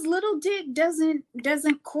dick? Because little dick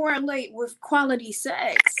doesn't correlate with quality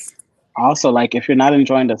sex. Also, like, if you're not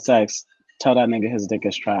enjoying the sex, tell that nigga his dick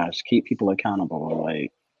is trash. Keep people accountable.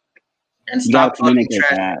 Like, and stop communicating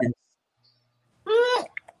that.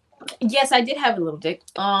 Yes, I did have a little dick.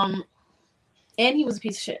 And he was a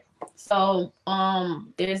piece of shit. So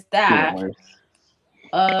there's that.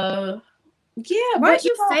 Yeah, why'd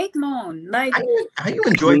you fake moan? Like, how you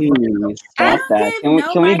enjoy stop that?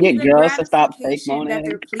 Can we get girls to stop fake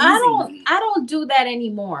moaning? I don't do that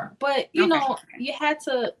anymore. But you know, you had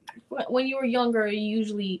to when you were younger. It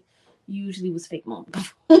usually was fake moan.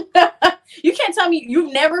 You can't tell me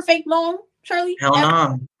you've never fake moan, Shirley. Hell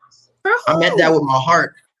no. I met that with my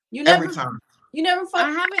heart. Every time. You never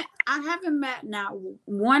fuck. I haven't met not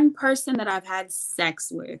one person that I've had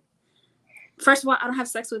sex with. First of all, I don't have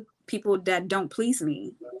sex with people that don't please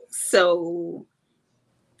me. So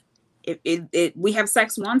if we have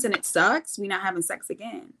sex once and it sucks, we're not having sex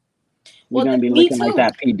again. You're gonna be looking like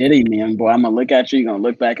that P. Diddy man, boy. I'm gonna look at you. You're gonna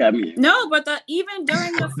look back at me. No, but even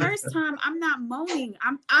during the first time, I'm not moaning.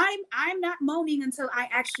 I'm not moaning until I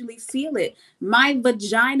actually feel it. My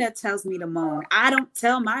vagina tells me to moan. I don't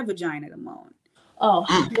tell my vagina to moan. Oh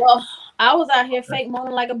well, I was out here fake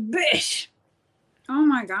moaning like a bitch. Oh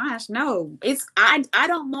my gosh, no. I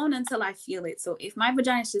don't moan until I feel it. So if my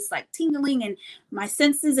vagina is just like tingling and my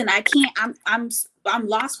senses and I can't, I'm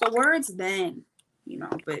lost for words, then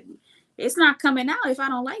but it's not coming out if I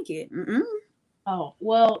don't like it. Mm-mm. Oh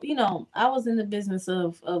well, I was in the business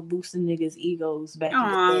of boosting niggas' egos back.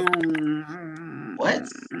 What?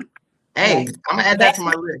 Hey, I'm gonna add that to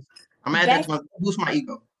my list. I'm gonna add that to boost my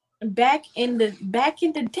ego. back in the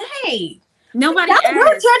day. Nobody y'all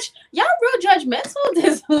real judgmental.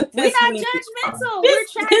 We're not judgmental. We're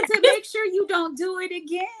trying to make sure you don't do it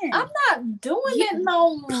again. I'm not doing it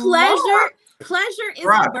no more. Pleasure is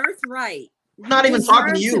a birthright. We're not even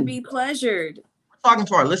talking to you. To be pleasured. We're talking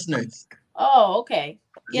to our listeners. Oh, okay.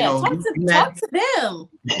 Yeah, talk to them.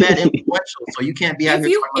 Mad influential, so you can't be out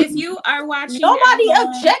here. If you are watching, nobody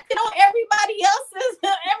objected on everybody else's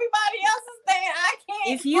thing. I can't.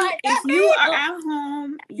 If you are at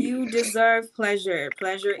home, you deserve pleasure.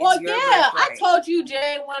 Pleasure is your birthright. I told you,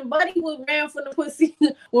 Jay, when Buddy ran from the pussy,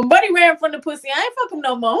 I ain't fuck him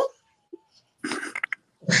no more.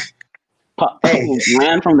 Hey,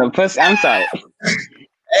 ran from the pussy. I'm sorry.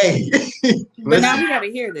 Hey, but now we gotta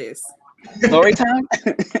hear this. Story time.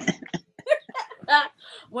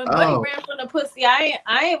 When Buddy ran from the pussy, I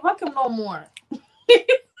ain't fuck him no more.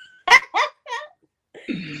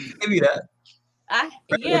 Maybe that. I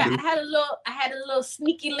had a little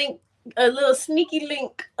sneaky link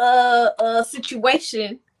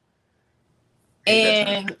situation,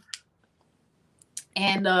 and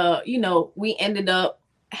you know, we ended up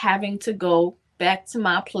having to go back to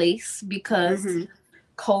my place because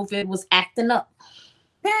COVID was acting up.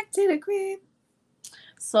 Back to the crib.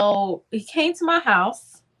 So he came to my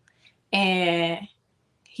house and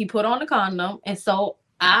he put on the condom, and so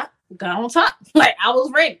I got on top. Like, I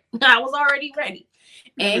was ready. I was already ready.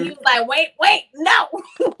 And he was like, wait, no.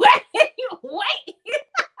 wait.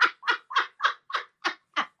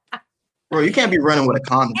 Bro, you can't be running with a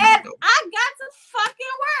condom. And I got to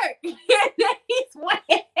fucking work. He's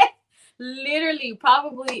literally,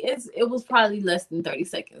 it was probably less than 30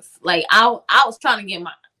 seconds. Like, I was trying to get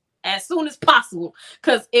mine as soon as possible.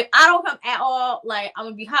 Because if I don't come at all, like, I'm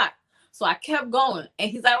going to be hot. So I kept going.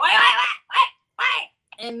 And he's like, wait.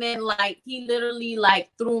 And then, like, he literally,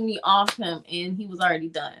 like, threw me off him, and he was already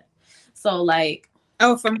done. So, like...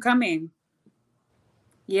 Oh, from coming.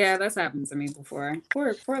 Yeah, that's happened to me before.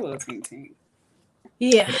 Poor little ting.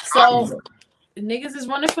 Yeah, so niggas is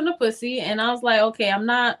running from the pussy, and I was like, okay, I'm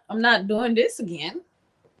not doing this again.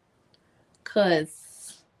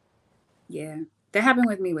 Cause... Yeah, that happened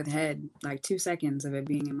with me with head. Like, 2 seconds of it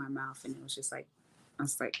being in my mouth, and it was just like... I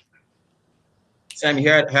was like... Sam, you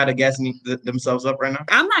heard how they're gassing themselves up right now?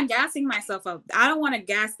 I'm not gassing myself up. I don't want to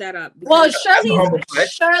gas that up. Well,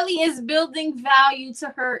 Shirley is building value to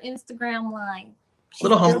her Instagram line. She's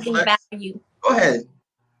little humble flex. Value. Go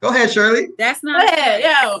ahead, Shirley. That's not. Go ahead,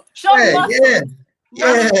 yo. Show me yeah.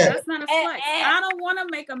 That's not a flex. I don't want to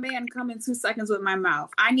make a man come in 2 seconds with my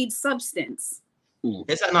mouth. I need substance.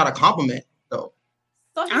 Is that not a compliment, though?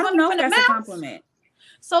 So I don't know if that's a compliment.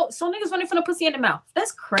 So niggas running from the pussy in the mouth.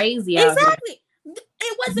 That's crazy. Exactly.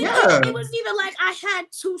 It wasn't even like I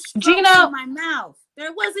had 2 strokes in my mouth.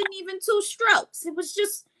 There wasn't even 2 strokes. It was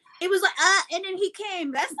like, and then he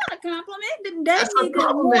came. That's not a compliment. Then that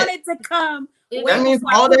nigga wanted to come. That means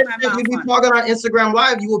all that shit we be talking on Instagram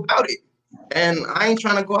Live, you about it. And I ain't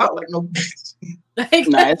trying to go out like no bitch. No,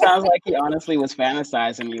 it sounds like he honestly was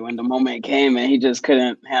fantasizing you when the moment came and he just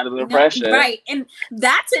couldn't handle the pressure. Right. And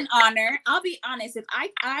that's an honor. I'll be honest. If I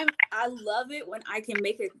love it when I can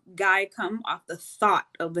make a guy come off the thought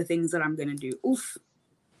of the things that I'm gonna do. Oof.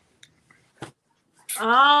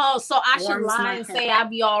 Oh, so I should lie and say I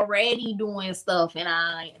be already doing stuff and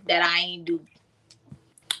I ain't do.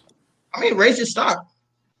 I mean, raise your stock.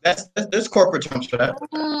 There's corporate terms for that.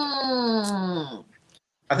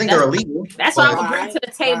 I think they're illegal. That's what I'm gonna bring to the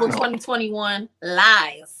table. 2021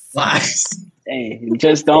 lies. Hey,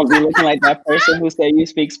 just don't be looking like that person who said you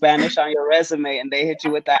speak Spanish on your resume and they hit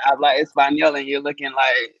you with that habla español and you're looking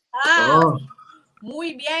like,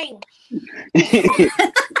 muy bien.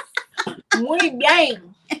 Muy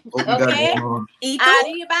bien. Okay.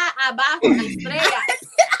 Arriba, abajo, estrellas.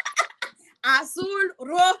 Azul,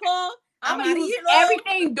 rojo. I'm gonna use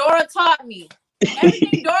everything Dora taught me.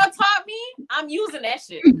 Everything Dora taught me, I'm using that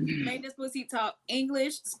shit. Made this pussy talk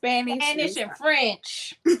English, Spanish, and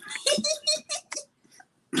French.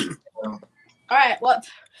 All right, well,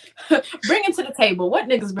 bring it to the table. What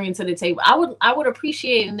niggas bring to the table? I would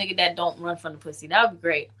appreciate a nigga that don't run from the pussy. That would be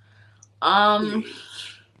great.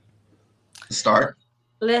 Start.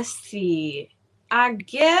 Let's see. I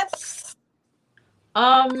guess.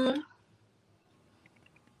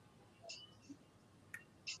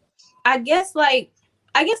 I guess the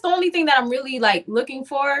only thing that I'm really like looking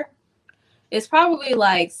for is probably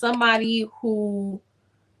like somebody who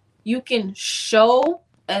you can show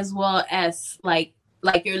as well as like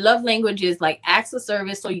your love language is like acts of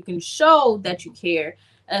service, so you can show that you care,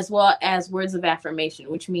 as well as words of affirmation,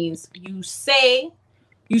 which means you say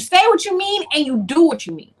what you mean and you do what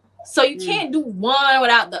you mean. So you can't do one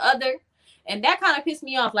without the other. And that kind of pissed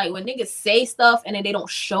me off. Like when niggas say stuff and then they don't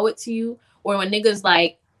show it to you, or when niggas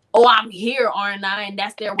like, oh, I'm here, aren't I? And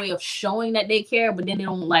that's their way of showing that they care, but then they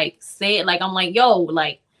don't like say it. Like I'm like, yo,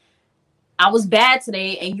 like I was bad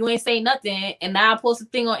today and you ain't say nothing, and now I post a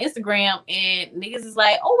thing on Instagram and niggas is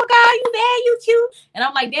like, oh my god, you bad, you cute, and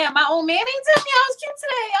I'm like, damn, my own man ain't tell me I was cute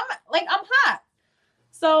today. I'm hot.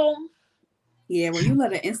 So yeah, when you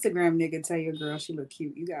let an Instagram nigga tell your girl she look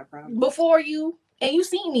cute, you got a problem. Before you and you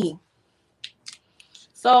see me.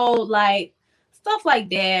 So like stuff like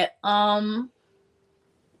that.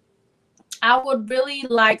 I would really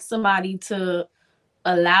like somebody to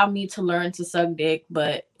allow me to learn to suck dick,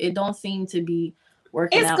 but it don't seem to be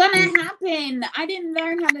working out. It's gonna happen. I didn't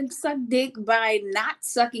learn how to suck dick by not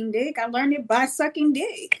sucking dick. I learned it by sucking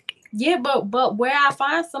dick. Yeah, but where I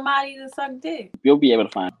find somebody to suck dick, you'll be able to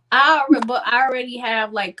find. I already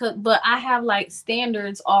have but I have like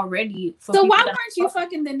standards already. So why weren't you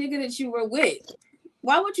fucking the nigga that you were with?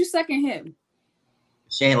 Why would you sucking him?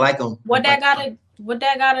 She ain't like him. What that gotta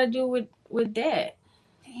do with that?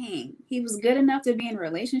 Dang, he was good enough to be in a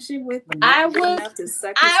relationship with. I was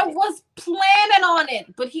planning on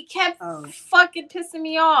it, but he kept fucking pissing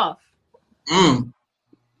me off. No.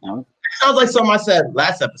 Sounds like something I said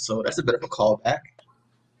last episode. That's a bit of a callback.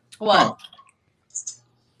 What? Huh.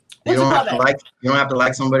 You don't have to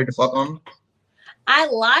like somebody to fuck on them? I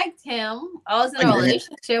liked him. I was in a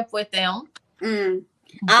relationship with him.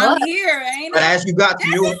 I'm here, ain't but as you got to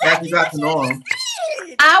know him. As you got to know him,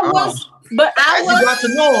 I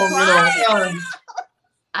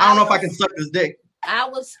don't know if I can suck this dick. I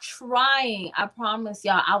was trying. I promise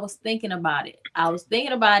y'all. I was thinking about it. I was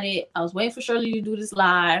waiting for Shirley to do this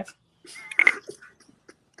live.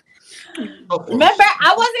 Remember,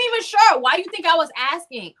 I wasn't even sure. Why you think I was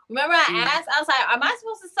asking? Remember, I asked. I was like, "Am I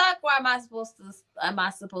supposed to suck or am I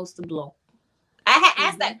supposed to blow?" I had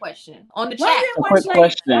asked that question on the chat. Why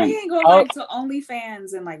you ain't go to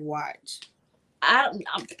OnlyFans and watch? I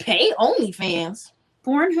pay OnlyFans.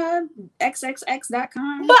 Pornhub,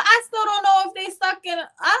 xxx.com. But I still don't know if they suck in.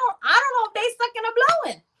 I don't know if they sucking or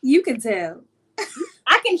blowing. You can tell.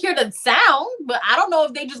 I can hear the sound, but I don't know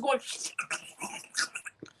if they just going.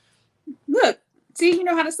 Look, see, you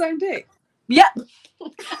know how to suck dick. Yep,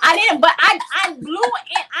 I didn't, but I blew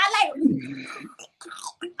it.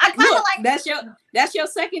 I kind of like. That's your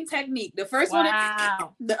second technique. The first one,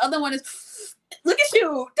 the other one is. Look at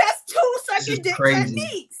you. That's two sucking dick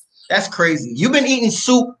techniques. That's crazy. You've been eating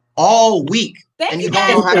soup all week. Thank you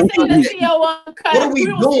guys for listening to CO Uncut. What are we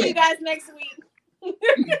doing? Will see you guys next week.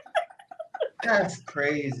 That's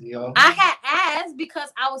crazy, yo. I had asked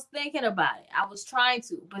because I was thinking about it. I was trying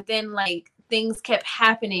to, but then things kept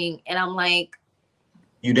happening, and I'm like,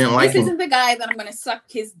 you didn't like him. This isn't the guy that I'm gonna suck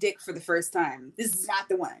his dick for the first time. This is not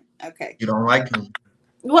the one. Okay. You don't like him.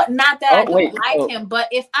 What? Not that I don't like him, but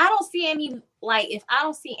if I don't see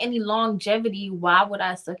any longevity, why would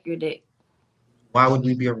I suck your dick? Why would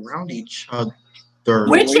we be around each other?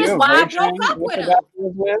 Which is why I broke up with him.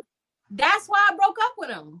 That's why I broke up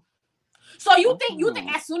with him. So you think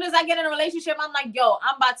as soon as I get in a relationship, I'm like, yo,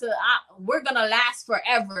 we're gonna last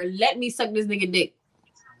forever. Let me suck this nigga dick.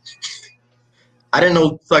 I didn't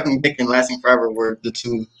know sucking dick and lasting forever were the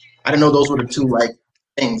two. I didn't know those were the two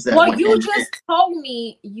things that. Well, you just told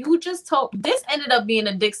me. This ended up being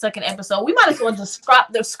a dick sucking episode. We might as well just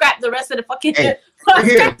scrap the rest of the fucking episode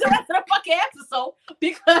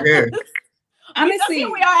because. Honestly, here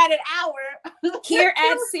we are at an hour. Here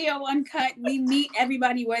at CO Uncut, we meet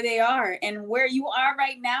everybody where they are, and where you are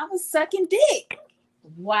right now is sucking dick.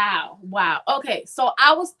 Wow. Okay, so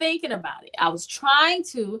I was thinking about it. I was trying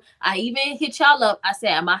to. I even hit y'all up. I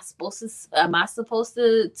said, "Am I supposed to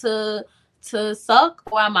suck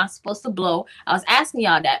or am I supposed to blow?" I was asking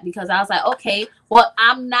y'all that because I was like, okay, well,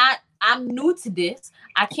 I'm new to this.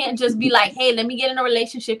 I can't just be like, hey, let me get in a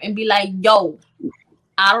relationship and be like, yo,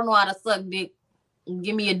 I don't know how to suck dick.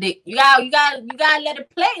 Give me a dick. You gotta let it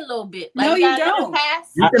play a little bit. No, you don't.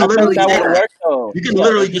 You can literally say that. You can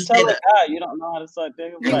literally just say that. You don't know how to suck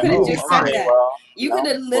dick. You could have just said that. You could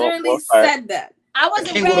have literally said that. I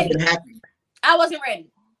wasn't ready. I wasn't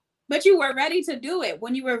ready. But you were ready to do it.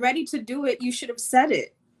 When you were ready to do it, you should have said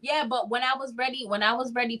it. Yeah, but when I was ready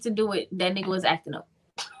to do it, that nigga was acting up.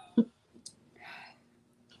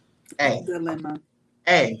 Hey. Dilemma.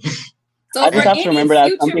 Hey. So I just have to remember that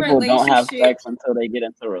some people don't have sex until they get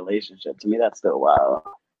into a relationship. To me, that's still wild.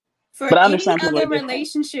 But I understand any other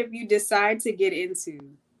relationship you decide to get into,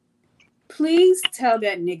 please tell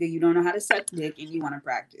that nigga you don't know how to suck dick and you want to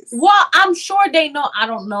practice. Well, I'm sure they know I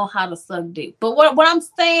don't know how to suck dick. But what I'm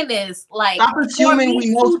saying is, stop assuming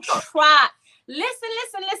we know stuff.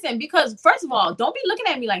 Listen. Because first of all, don't be looking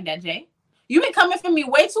at me like that, Jay. You've been coming for me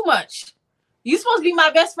way too much. You supposed to be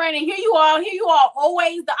my best friend, and here you are,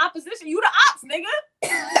 always the opposition. You the ops, nigga.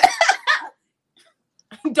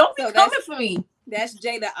 Don't be coming for me. That's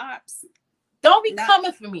Jay the ops. Don't be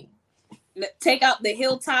coming for me. Take out the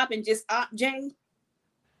hilltop and just op Jay.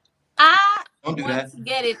 I want to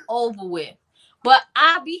get it over with. But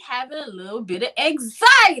I be having a little bit of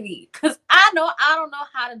anxiety because I don't know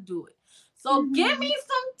how to do it. So give me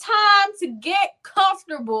some time to get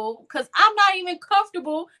comfortable because I'm not even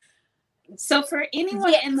comfortable. So for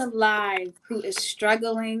anyone in the live who is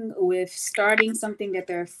struggling with starting something that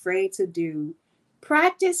they're afraid to do,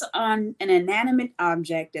 practice on an inanimate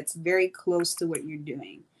object that's very close to what you're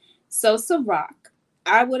doing. So Ciroc,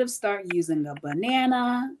 I would have started using a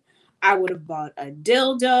banana. I would have bought a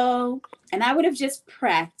dildo and I would have just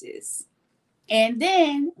practiced. And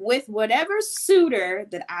then with whatever suitor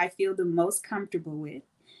that I feel the most comfortable with,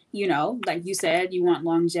 you know, like you said, you want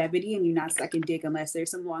longevity and you're not sucking dick unless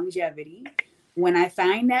there's some longevity. When I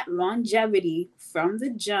find that longevity from the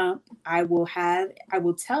jump, I will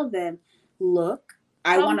tell them, look,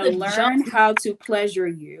 I want to learn how to pleasure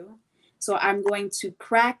you. So I'm going to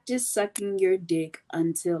practice sucking your dick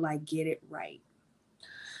until I get it right.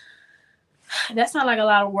 That sounds like a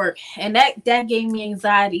lot of work. And that gave me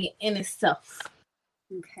anxiety in itself.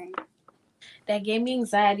 Okay. That gave me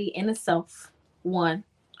anxiety in itself. One.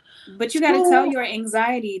 But you got to tell your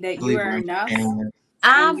anxiety that you are enough. You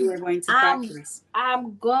are going to practice.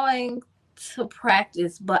 I'm going to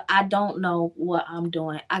practice, but I don't know what I'm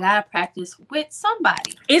doing. I got to practice with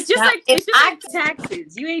somebody. It's just like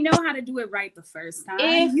taxes. You ain't know how to do it right the first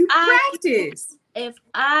time. You practice. If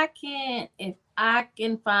I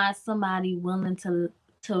can find somebody willing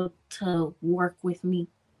to work with me,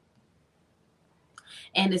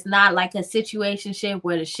 and it's not like a situationship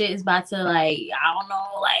where the shit is about to, like, I don't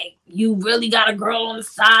know, like you really got a girl on the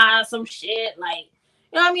side, some shit, like,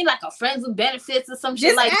 you know what I mean, like a friends with benefits or some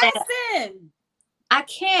shit like that. Them. I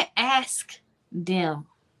can't ask them.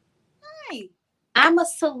 Hi. I'm a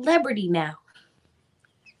celebrity now.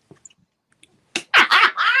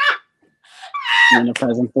 In the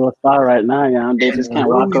presence of a star right now, yeah. They just can't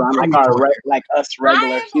walk around like us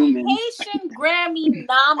regular humans. Haitian Grammy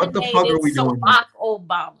nominated Barack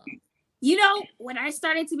Obama. You know, when I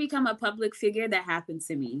started to become a public figure, that happened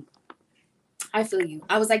to me. I feel you.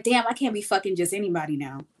 I was like, damn, I can't be fucking just anybody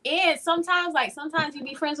now. And sometimes you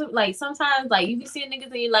be friends with, like, sometimes, like, you be seeing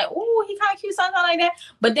niggas and you're like, oh, he kind of cute, something like that.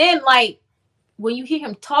 But then, like, when you hear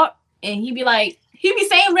him talk and he be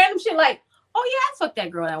saying random shit like, oh yeah, I fucked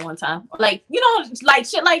that girl that one time. Like, you know, like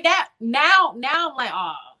shit like that. Now I'm like,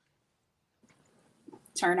 oh.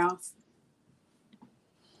 Turn off.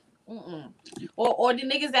 Or the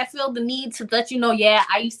niggas that feel the need to let you know, yeah,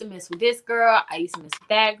 I used to mess with this girl, I used to mess with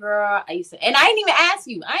that girl, and I didn't even ask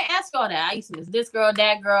you. I ain't ask all that. I used to mess this girl,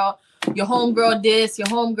 that girl, your homegirl this, your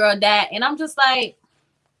homegirl that. And I'm just like,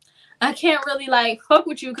 I can't really like fuck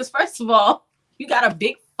with you because first of all, you got a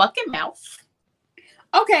big fucking mouth.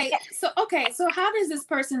 Okay, so how does this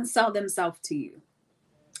person sell themselves to you?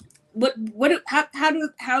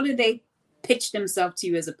 How do they pitch themselves to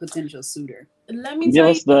you as a potential suitor? Let me give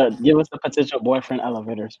us the potential boyfriend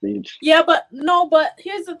elevator speech. Yeah, but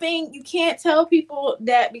here's the thing: you can't tell people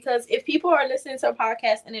that, because if people are listening to a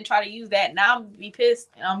podcast and then try to use that, now I'm gonna be pissed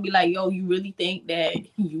and I'm gonna be like, yo, you really think that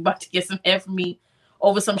you about to get some head from me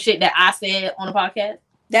over some shit that I said on a podcast?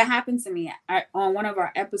 That happened to me. On one of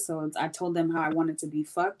our episodes, I told them how I wanted to be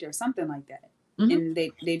fucked or something like that. Mm-hmm. And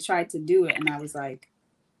they tried to do it. And I was like,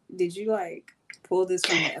 did you like pull this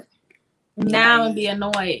from the... Now I'd be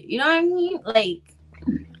annoyed. You know what I mean? Like...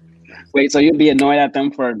 Wait, so you'd be annoyed at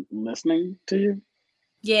them for listening to you?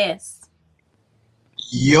 Yes.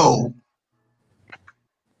 Yo.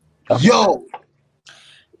 Jay,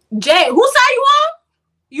 whose side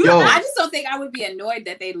you on? I just don't think I would be annoyed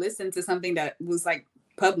that they listened to something that was like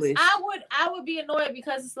published. I would be annoyed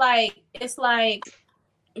because it's like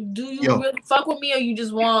do you really fuck with me, or you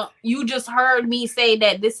just heard me say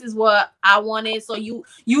that this is what I wanted, so you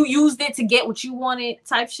used it to get what you wanted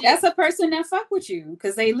type shit? That's a person that fuck with you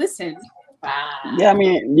because they listen. Yeah, I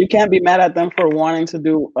mean, you can't be mad at them for wanting to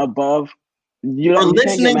do above. You don't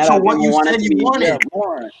listening to what you said you wanted.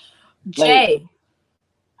 More. Jay, like,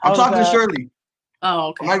 I'm talking to Shirley. Oh,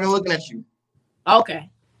 okay. I'm not even looking at you. Okay.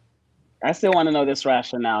 I still want to know this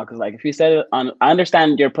rationale because, like, if you said it on, I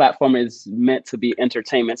understand your platform is meant to be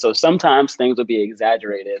entertainment, so sometimes things will be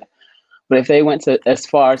exaggerated. But if they went to as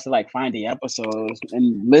far as to like find the episodes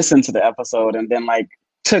and listen to the episode and then like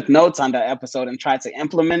took notes on that episode and tried to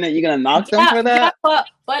implement it, you're gonna knock them for that? Yeah,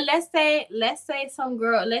 but let's say some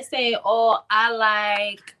girl, let's say, oh, I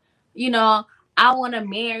like, I want to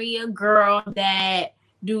marry a girl that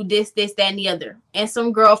do this, that, and the other. And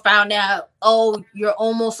some girl found out, oh, you're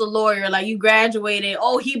almost a lawyer, like you graduated.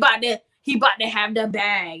 Oh, he about to have the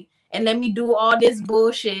bag, and let me do all this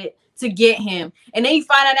bullshit to get him. And then you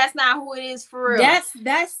find out that's not who it is for real.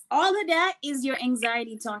 That's all of that is your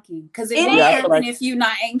anxiety talking, because it won't happen if you're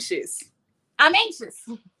not anxious. I'm anxious.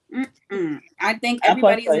 I think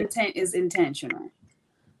everybody's intent is intentional.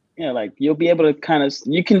 Yeah, like you'll be able to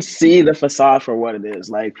you can see the facade for what it is.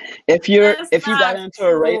 Like if you got into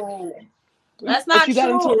a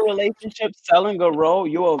relationship selling a role,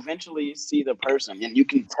 you'll eventually see the person, and you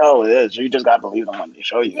can tell it is. You just gotta believe them when they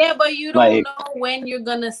show you. Yeah, but you don't know when you're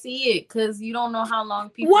gonna see it, because you don't know how long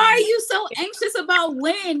people. Why are you so anxious about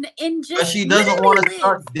when? And just she doesn't want to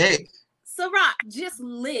start dick. Sarah, just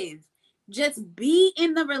live. Just be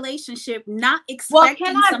in the relationship, not expecting. Well,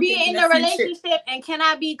 can I be in the relationship and can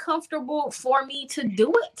I be comfortable for me to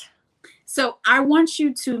do it? So I want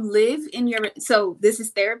you to live in your. So this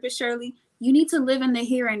is therapist Shirley. You need to live in the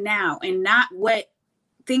here and now, and not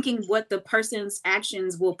thinking what the person's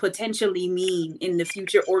actions will potentially mean in the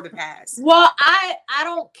future or the past. Well, I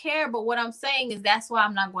don't care, but what I'm saying is that's why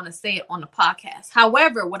I'm not going to say it on the podcast.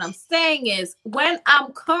 However, what I'm saying is when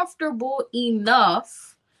I'm comfortable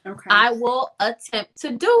enough, I will attempt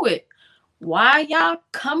to do it. Why y'all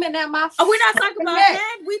coming at my? Oh, we're not talking about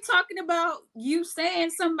that. We're talking about you saying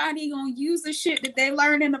somebody gonna use the shit that they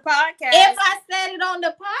learned in the podcast. If I said it on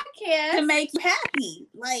the podcast to make you happy,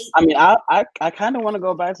 like I mean, I kind of want to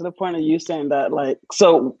go back to the point of you saying that, like,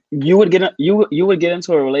 so you would get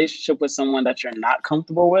into a relationship with someone that you're not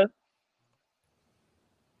comfortable with.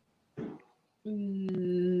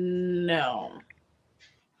 No.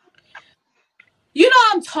 You know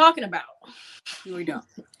what I'm talking about. We don't.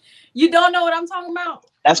 You don't know what I'm talking about?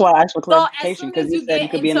 That's why I asked for clarification, because you said you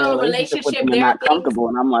could be in a relationship with someone not comfortable,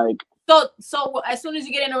 and I'm like. So as soon as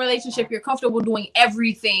you get in a relationship, you're comfortable doing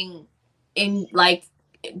everything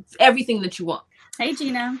everything that you want. Hey,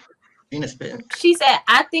 Gina. She said,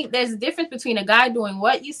 I think there's a difference between a guy doing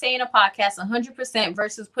what you say in a podcast 100%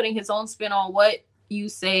 versus putting his own spin on what you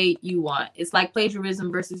say you want. It's like plagiarism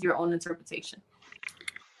versus your own interpretation.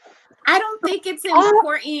 I don't think it's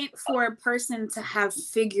important for a person to have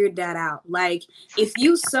figured that out. Like, if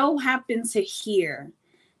you so happen to hear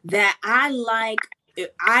that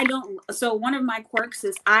so one of my quirks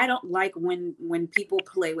is I don't like when people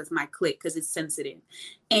play with my clit, because it's sensitive.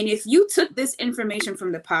 And if you took this information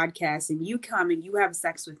from the podcast and you come and you have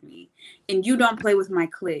sex with me and you don't play with my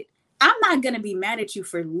clit, I'm not going to be mad at you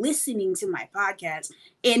for listening to my podcast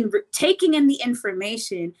and taking in the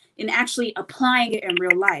information and actually applying it in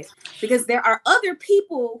real life. Because there are other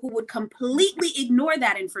people who would completely ignore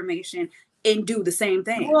that information and do the same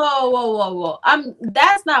thing. Whoa.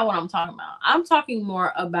 That's not what I'm talking about. I'm talking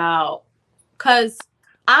more about, because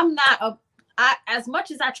I'm not as much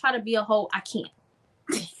as I try to be a hoe, I can't.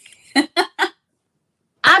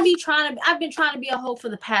 I've been trying to be a hoe for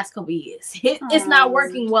the past couple of years. It's not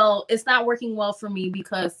working well. It's not working well for me,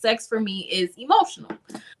 because sex for me is emotional.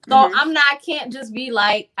 So I can't just be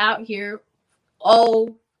like out here,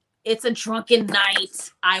 oh, it's a drunken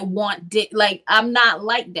night, I want dick. Like, I'm not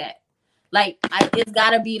like that. Like, it's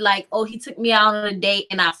gotta be like, oh, he took me out on a date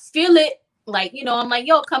and I feel it. Like, I'm like,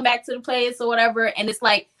 yo, come back to the place or whatever. And it's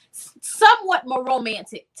like somewhat more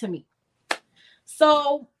romantic to me.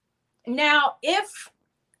 So now if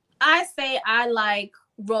I say I like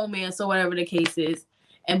romance or whatever the case is,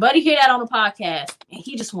 and Buddy hear that on the podcast and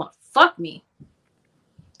he just want to fuck me,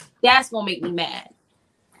 that's gonna make me mad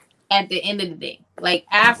at the end of the day. Like,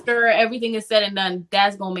 after everything is said and done,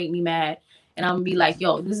 that's gonna make me mad. And I'm gonna be like,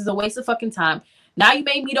 yo, this is a waste of fucking time. Now you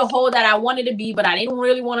made me the hoe that I wanted to be, but I didn't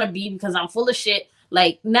really want to be because I'm full of shit.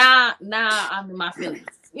 Like, nah, I'm in my feelings.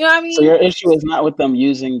 You know what I mean? So your issue is not with them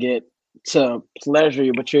using it to pleasure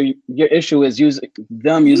you, but your issue is using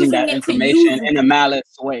that information in a malice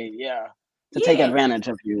way, to take advantage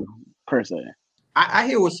of you per se. I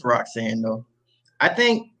hear what Ciroc saying though. I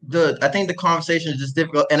think the conversation is just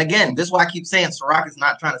difficult. And again, this is why I keep saying Ciroc is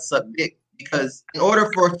not trying to suck dick, because in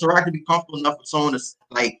order for Ciroc to be comfortable enough with someone to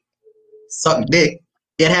like suck dick,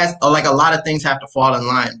 it has a lot of things have to fall in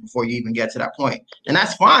line before you even get to that point, and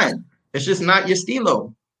that's fine. It's just not your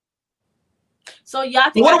stilo. So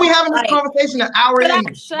y'all think what are we having this conversation an hour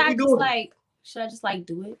in? Should I just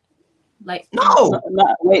do it? Like no.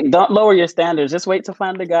 Wait, don't lower your standards. Just wait to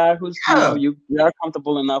find the guy who's you are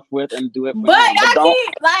comfortable enough with and do it. But I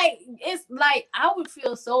can't, like, it's like I would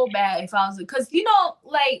feel so bad if I was, because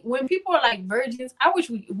like when people are like virgins, I wish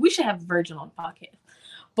we should have a virgin on the podcast.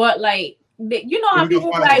 But like how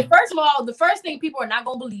people like, first of all, the first thing, people are not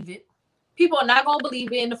gonna believe it. People are not gonna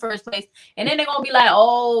believe it in the first place, and then they're gonna be like,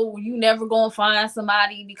 "Oh, you never gonna find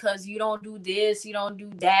somebody because you don't do this, you don't do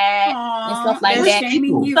that, and stuff like that."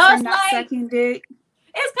 Shaming you for not sucking dick.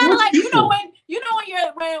 It's kind of like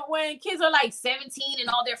when kids are like 17 and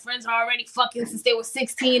all their friends are already fucking since they were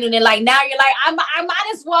 16, and then like now you're like, I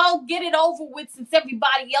might as well get it over with since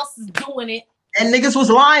everybody else is doing it. And niggas was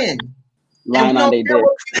lying. Lying on their dick.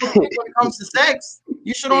 When it comes to sex,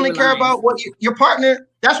 you should only care about what your partner.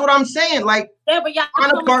 That's what I'm saying. Like, but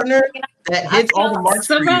find a partner that hits all the marks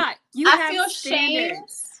for you. I feel shame.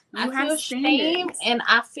 I feel shame, and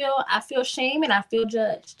I feel shame, and I feel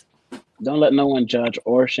judged. Don't let no one judge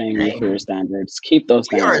or shame you for your standards. Keep those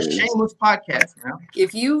standards. We are a shameless podcast now.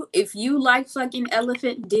 If you like fucking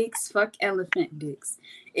elephant dicks, fuck elephant dicks.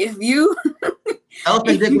 If you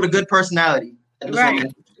elephant dick with a good personality.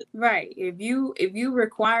 Right. If you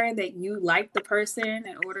require that you like the person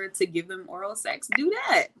in order to give them oral sex, do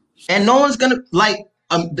that. And no one's gonna like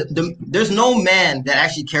there's no man that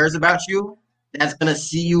actually cares about you that's gonna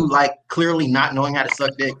see you like clearly not knowing how to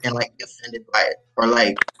suck dick and like be offended by it, or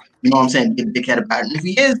like, you know what I'm saying, get a dickhead about it. And if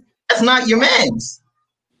he is, that's not your man's.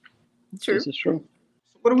 True. This is true.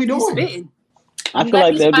 So what are we doing? I feel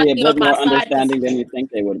like there'd be a bit more understanding than you think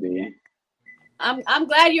they would be. I'm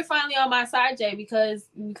glad you're finally on my side, Jay, because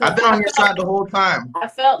I've been on your side the whole time. I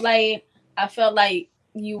felt like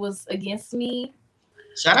you was against me.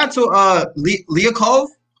 Shout out to Leah Cove,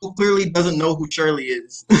 who clearly doesn't know who Shirley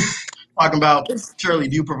is. Talking about Shirley,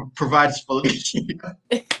 do you provide fellation?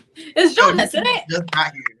 It's Jonas, isn't it? Just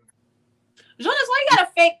not here. Jonas, why you got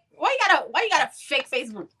a fake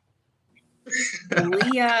Facebook?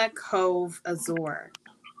 Leah Cove Azor.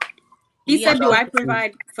 He said, "Do I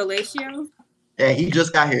provide fellatio?" Yeah, he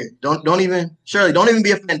just got here. Don't even, Shirley, don't even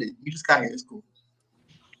be offended. You just got here. It's cool.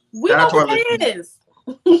 We know who it is.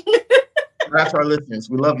 Shout out to our listeners.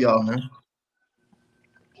 We love y'all, man.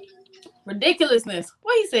 Ridiculousness.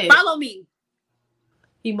 What he said? Follow me.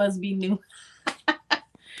 He must be new.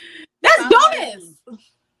 That's Jonas.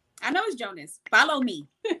 I know it's Jonas. Follow me.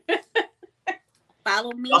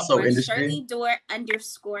 Follow me. Also or Shirley Door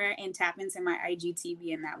 _ and tap into my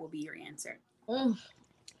IGTV, and that will be your answer.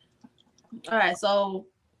 All right, so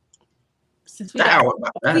since we got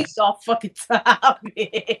off fucking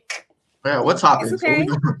topic. Yeah, what topic? Okay.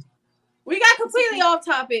 We got completely off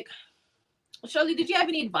topic. Shirley, did you have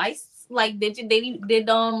any advice? Like, did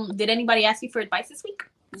anybody ask you for advice this week?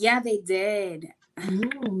 Yeah, they did.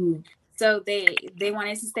 So they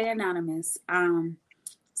wanted to stay anonymous.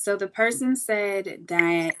 So the person said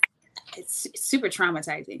that it's super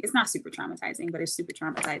traumatizing. It's not super traumatizing, but it's super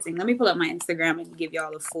traumatizing. Let me pull up my Instagram and give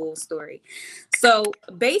y'all the full story. So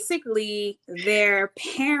basically, their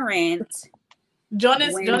parent,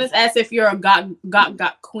 Jonas asked if you're a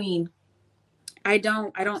got queen. I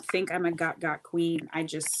don't think I'm a got queen. I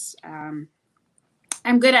just I'm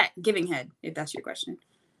good at giving head, if that's your question.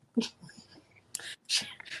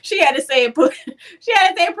 She had to say it. She had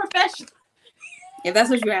to say it professional. If that's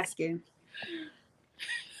what you're asking.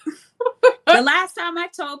 The last time I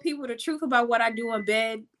told people the truth about what I do in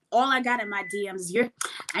bed, all I got in my DMs is,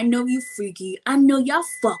 I know you freaky. I know y'all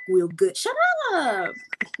fuck real good. Shut up.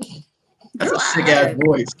 That's a sick ass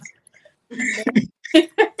voice.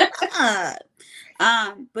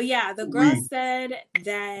 But yeah, the girl said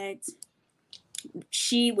that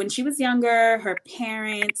when she was younger, her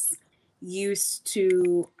parents used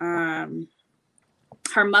to,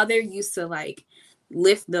 her mother used to like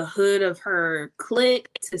lift the hood of her clit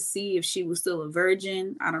to see if she was still a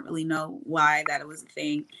virgin. I don't really know why that was a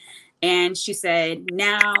thing. And she said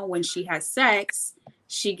now when she has sex,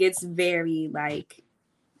 she gets very like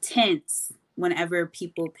tense whenever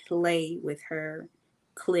people play with her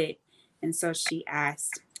clit. And so she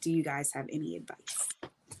asked, do you guys have any advice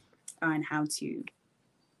on how to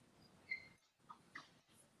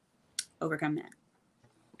overcome that?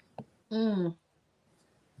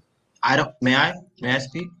 I don't. May I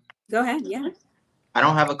speak? Go ahead. Yeah. I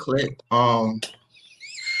don't have a clit.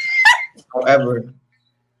 However,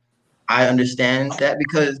 I understand that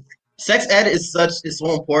because sex ed is so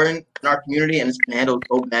important in our community, and it's been handled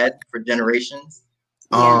so bad for generations.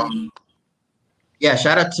 Yeah.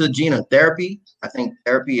 Shout out to Gina. Therapy. I think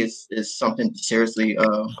therapy is something to seriously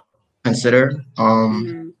consider.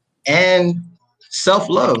 And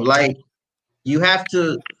self-love. Like, you have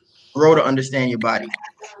to grow to understand your body.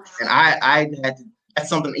 And I had to, that's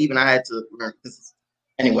something even I had to learn.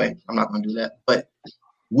 Anyway, I'm not going to do that. But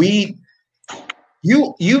you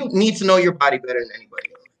need to know your body better than anybody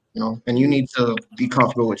else, you know, and you need to be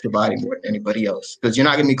comfortable with your body more than anybody else, because you're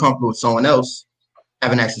not going to be comfortable with someone else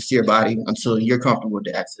having access to your body until you're comfortable with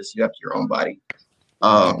the access you have to your own body.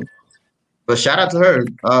 But shout out to her.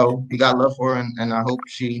 We got love for her, and I hope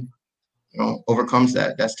she, you know, overcomes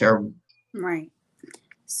that. That's terrible. Right.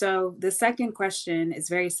 So the second question is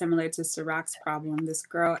very similar to Sirac's problem. This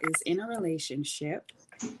girl is in a relationship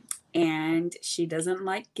and she doesn't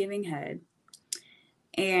like giving head.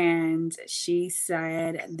 And she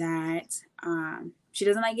said that she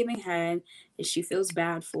doesn't like giving head, and she feels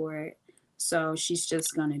bad for it. So she's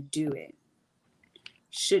just going to do it.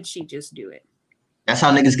 Should she just do it? That's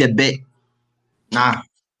how niggas get bit. Nah.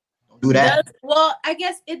 Do that. Well, I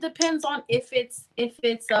guess it depends on if it's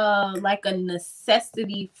like a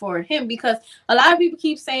necessity for him, because a lot of people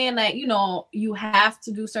keep saying that, you know, you have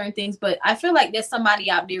to do certain things, but I feel like there's somebody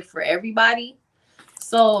out there for everybody.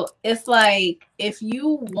 So it's like if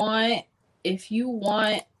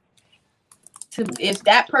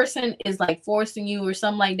that person is like forcing you or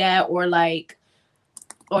something like that, or like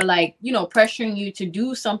you know, pressuring you to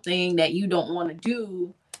do something that you don't want to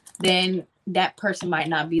do, then that person might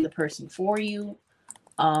not be the person for you.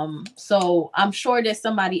 So I'm sure there's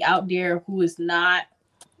somebody out there who is not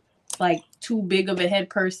like too big of a head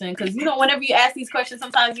person, because, you know, whenever you ask these questions,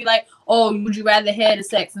 sometimes you're like, oh, would you rather head or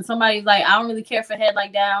sex? And somebody's like, I don't really care for head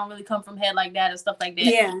like that, I don't really come from head like that, and stuff like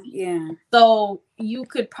that. Yeah. So you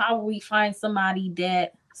could probably find somebody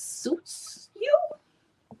that suits you.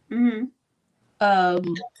 Mm-hmm.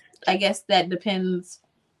 I guess that depends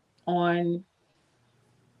on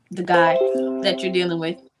the guy that you're dealing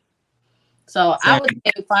with. So I would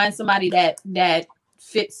say find somebody that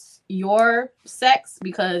fits your sex,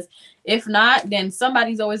 because if not, then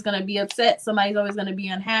somebody's always going to be upset, somebody's always going to be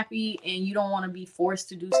unhappy, and you don't want to be forced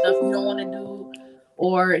to do stuff you don't want to do,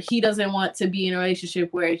 or he doesn't want to be in a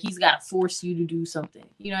relationship where he's got to force you to do something.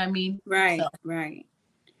 You know what I mean? Right. Right.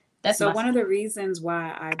 That's so one of the reasons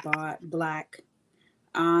why I bought Black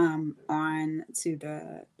on to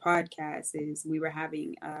the podcast is we were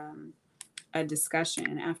having a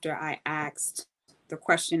discussion after I asked the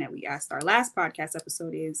question that we asked our last podcast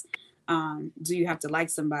episode is, do you have to like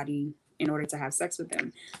somebody in order to have sex with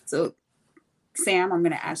them? So Sam, I'm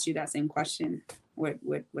going to ask you that same question. What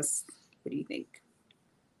do you think?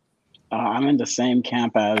 I'm in the same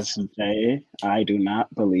camp as Jay. I do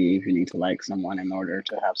not believe you need to like someone in order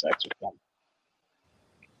to have sex with them.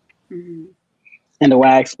 Mm-hmm. And the way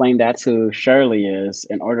I explained that to Shirley is,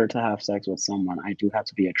 in order to have sex with someone, I do have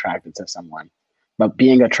to be attracted to someone. But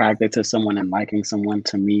being attracted to someone and liking someone,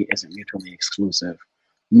 to me, isn't mutually exclusive.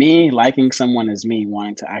 Me liking someone is me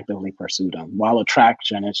wanting to actively pursue them, while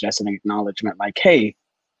attraction is just an acknowledgement like, hey,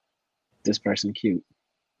 this person cute.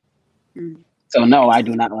 Mm. So no, I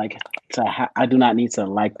do not like I do not need to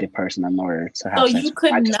like the person in order to have sex. So you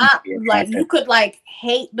could not like, you could like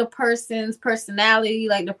hate the person's personality,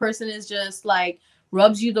 like the person is just like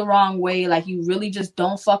rubs you the wrong way, like you really just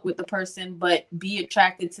don't fuck with the person, but be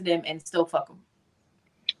attracted to them and still fuck them.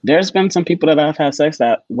 There's been some people that I've had sex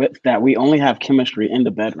with that we only have chemistry in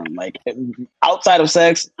the bedroom. Like outside of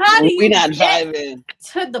sex, we not vibing.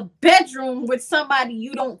 To the bedroom with somebody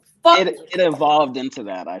you don't fuck. It evolved into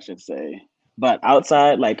that, I should say. But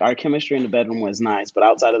outside, like our chemistry in the bedroom was nice, but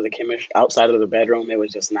outside of the bedroom, it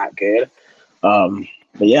was just not good. But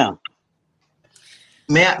yeah.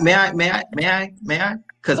 May I?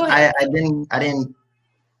 Because I didn't.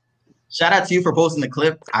 Shout out to you for posting the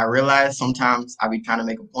clip. I realize sometimes I be trying to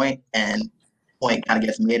make a point, and the point kind of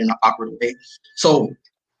gets made in an awkward way. So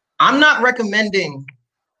I'm not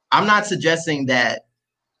suggesting that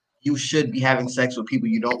you should be having sex with people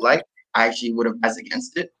you don't like. I actually would advise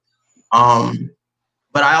against it. But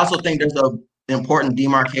I also think there's an important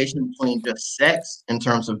demarcation between just sex in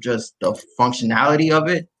terms of just the functionality of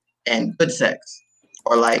it and good sex,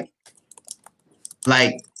 or like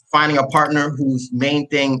finding a partner whose main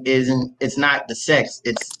thing it's not the sex,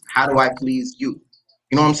 it's how do I please you?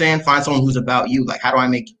 You know what I'm saying? Find someone who's about you. Like, how do I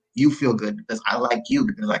make you feel good? Because I like you,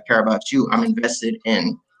 because I care about you. I'm invested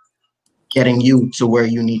in getting you to where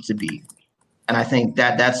you need to be. And I think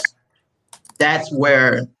that's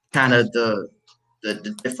where kind of the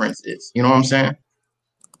difference is. You know what I'm saying?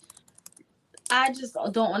 I just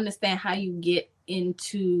don't understand how you get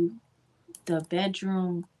into the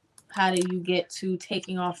bedroom. How do you get to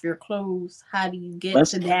taking off your clothes? How do you get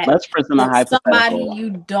to that? Let's present a hypothetical. Somebody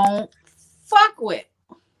you don't fuck with.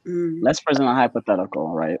 Let's present a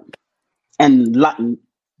hypothetical, right? And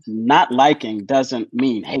not liking doesn't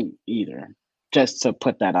mean hate either. just to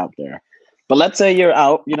put that out there. But let's say you're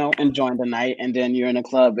out, you know, enjoying the night, and then you're in a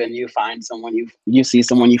club and you find someone you see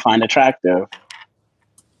someone you find attractive.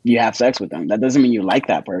 You have sex with them. That doesn't mean you like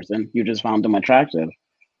that person. You just found them attractive.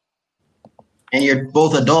 And you're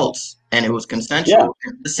both adults, and it was consensual.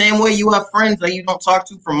 Yeah. The same way you have friends that you don't talk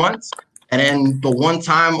to for months, and then the one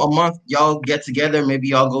time a month y'all get together, maybe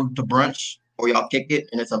y'all go to brunch or y'all kick it,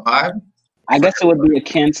 and it's a vibe. I guess it would be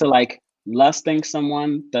akin to like lusting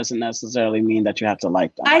someone doesn't necessarily mean that you have to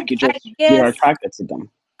like them. You're attracted to them.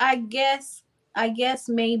 I guess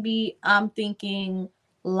maybe I'm thinking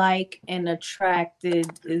like and attracted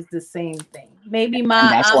is the same thing. Maybe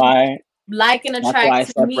that's why like and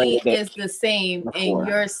attracted to me is the same, and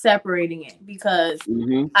you're separating it because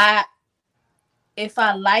if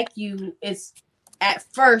I like you, it's at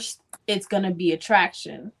first it's gonna be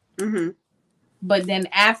attraction. But then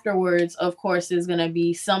afterwards, of course, is gonna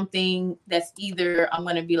be something that's either I'm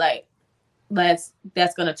gonna be like, that's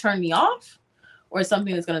gonna turn me off, or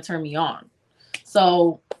something that's gonna turn me on.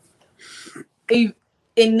 So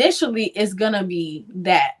initially it's gonna be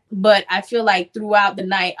that, but I feel like throughout the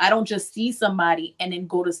night, I don't just see somebody and then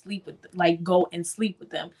go and sleep with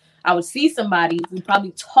them. I would see somebody, we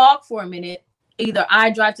probably talk for a minute. Either I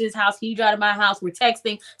drive to his house, he drive to my house, we're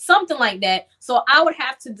texting, something like that. So I would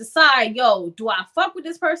have to decide, do I fuck with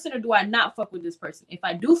this person or do I not fuck with this person? If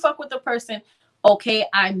I do fuck with the person, okay,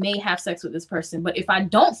 I may have sex with this person. But if I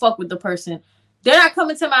don't fuck with the person, they're not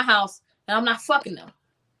coming to my house and I'm not fucking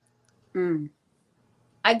them.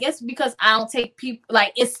 I guess because I don't take people,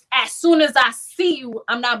 like, it's as soon as I see you,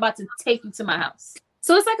 I'm not about to take you to my house.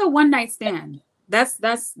 So it's like a one night stand. That's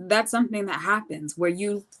something that happens where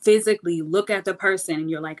you physically look at the person and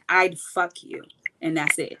you're like, I'd fuck you, and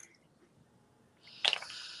that's it.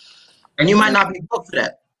 And you might not be built for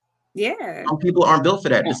that. Yeah. Some people aren't built for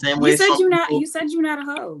that. The same way. You said you're not a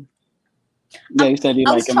hoe. Yeah, you said you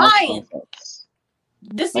like emotional sex.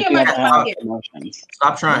 This year might be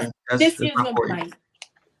Stop trying. This year's gonna be mine.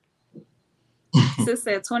 Sis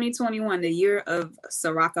said 2021, the year of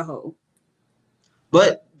Soraka Ho.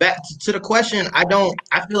 But back to the question, I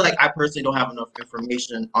feel like I personally don't have enough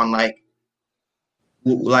information on like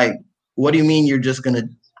what do you mean you're just gonna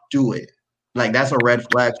do it? Like that's a red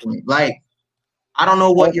flag for me. Like I don't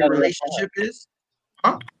know what your relationship is.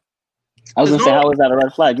 Huh? I was gonna say, how is that a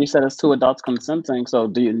red flag? You said it's two adults consenting, so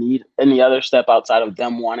do you need any other step outside of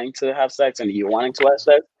them wanting to have sex and you wanting to have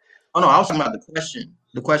sex? Oh no, I was talking about the question.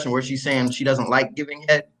 The question where she's saying she doesn't like giving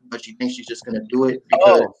head, but she thinks she's just gonna do it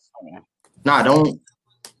because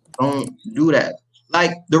don't do that.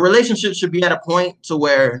 Like the relationship should be at a point to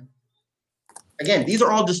where, again, these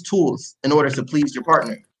are all just tools in order to please your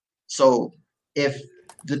partner. So if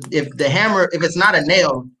the hammer, if it's not a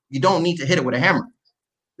nail, you don't need to hit it with a hammer.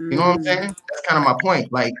 You know what I'm saying? That's kind of my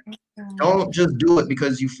point. Like, don't just do it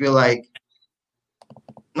because you feel like,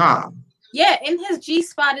 nah. Yeah, and his G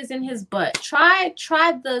spot is in his butt. Try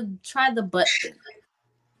the butt thing.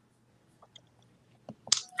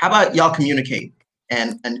 How about y'all communicate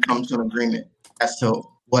and come to an agreement as to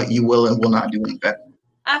what you will and will not do in bed?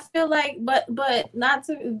 I feel like, but not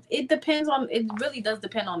to. It depends on. It really does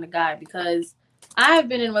depend on the guy because I have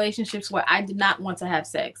been in relationships where I did not want to have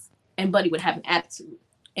sex, and Buddy would have an attitude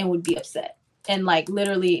and would be upset and like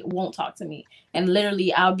literally won't talk to me, and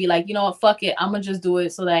literally I'll be like, you know what, fuck it, I'm gonna just do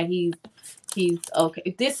it so that he's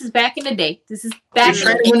okay. This is back in the day. This is back in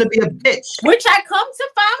the day. To be a bitch, which I come to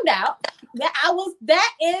find out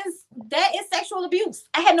that is sexual abuse.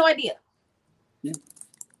 I had no idea. Yeah.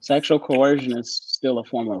 Sexual coercion is still a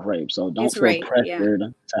form of rape, so don't feel pressured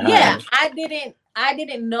to have. Yeah, I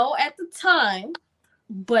didn't know at the time,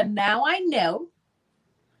 but now I know.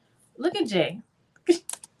 Look at Jay.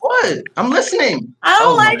 What? I'm listening. I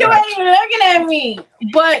don't like the way you're looking at me.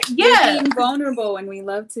 But yeah. You're being vulnerable and we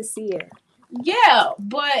love to see it. Yeah,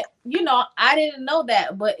 but I didn't know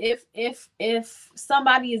that. But if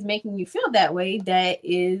somebody is making you feel that way, that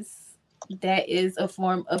is a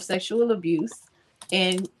form of sexual abuse.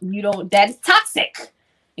 And that is toxic.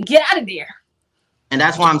 And get out of there. And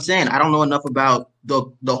that's why I'm saying I don't know enough about the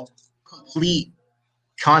complete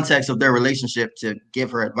context of their relationship to give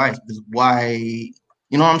her advice. Because why,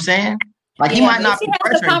 you know what I'm saying? Like he might not be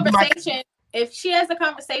pressuring. If she has a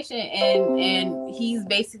conversation and he's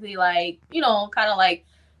basically like, kind of like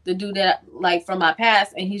the dude that like from my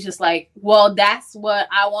past, and he's just like, well, that's what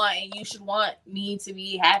I want, and you should want me to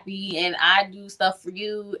be happy, and I do stuff for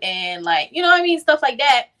you, and like, you know what I mean, stuff like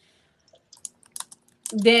that.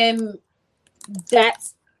 Then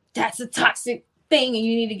that's a toxic thing and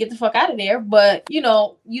you need to get the fuck out of there. But you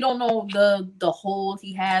know, you don't know the hold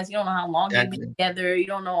he has. You don't know how long they've been together. You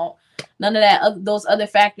don't know none of that, those other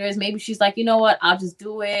factors. Maybe she's like, you know what, I'll just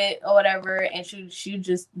do it or whatever, and she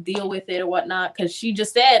just deal with it or whatnot, because she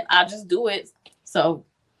just said, I'll just do it. So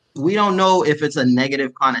we don't know if it's a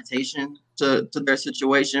negative connotation to their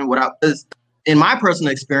situation. Because in my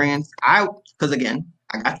personal experience, because again,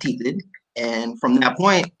 I got teethed, and from that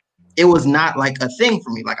point, it was not like a thing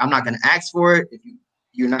for me. Like, I'm not gonna ask for it. If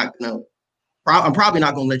you're not gonna, I'm probably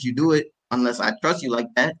not gonna let you do it unless I trust you like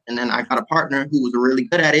that. And then I got a partner who was really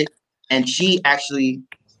good at it. And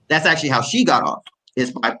that's actually how she got off,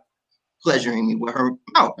 is by pleasuring me with her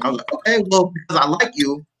mouth. I was like, okay, well, because I like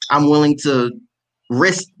you, I'm willing to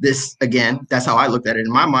risk this again. That's how I looked at it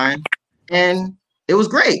in my mind. And it was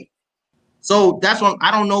great. So that's what,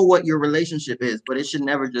 I don't know what your relationship is, but it should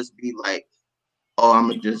never just be like, oh, I'm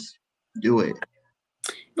going to just do it.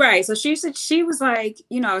 Right. So she said, she was like,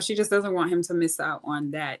 you know, she just doesn't want him to miss out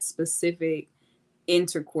on that specific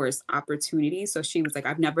intercourse opportunity. So she was like,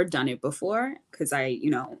 I've never done it before, because I,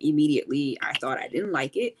 you know, immediately I thought I didn't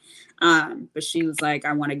like it. But she was like,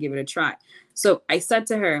 I want to give it a try. So I said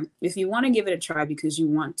to her, if you want to give it a try because you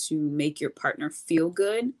want to make your partner feel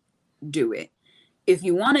good, do it. If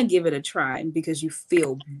you want to give it a try because you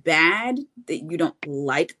feel bad that you don't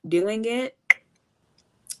like doing it,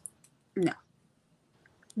 no.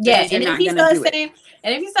 Yeah, and if he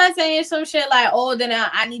starts saying some shit like, oh, then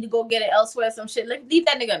I need to go get it elsewhere, some shit, like, leave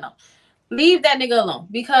that nigga alone. Leave that nigga alone,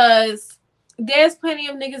 because there's plenty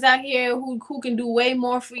of niggas out here who can do way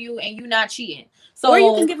more for you and you not cheating. So, or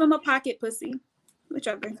you can give him a pocket pussy,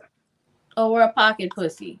 whichever. Or a pocket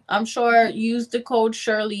pussy. I'm sure. Use the code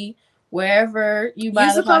Shirley wherever you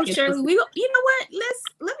buy the code Shirley. We go. You know what?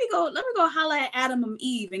 Let me go holler at Adam and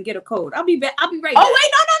Eve and get a code. I'll be right back. Oh wait, no.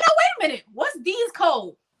 Wait a minute. What's D's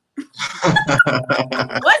code?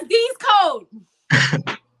 What's D's code?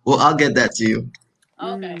 Well, I'll get that to you.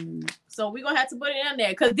 Okay. So we're gonna have to put it in there,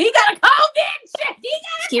 because D got a code, then shit. D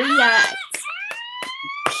got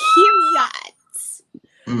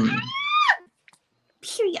a code.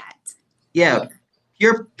 Period. Yeah.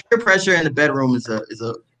 Peer pressure in the bedroom is a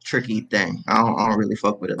tricky thing. I don't really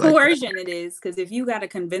fuck with it. Coercion, like it is, because if you got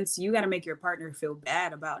to make your partner feel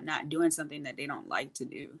bad about not doing something that they don't like to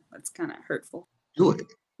do. That's kind of hurtful. Do it.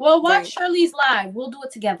 Well, watch Shirley's live. We'll do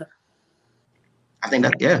it together. I think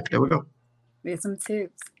there we go. There's some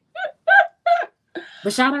tips.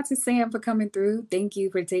 But shout out to Sam for coming through. Thank you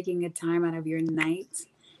for taking a time out of your night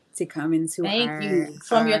to come into Thank you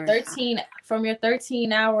from your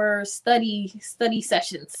 13-hour study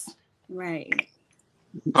sessions. Right.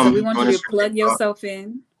 So we want you to plug yourself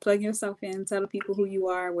in. Tell the people who you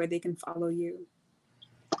are, where they can follow you.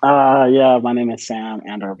 Yeah, my name is Sam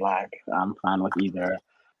Andor Black. I'm fine with either.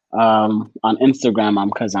 On Instagram, I'm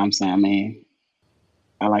cause I'm Sammy.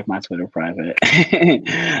 I like my Twitter private.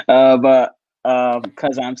 But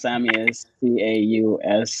cause I'm Sammy is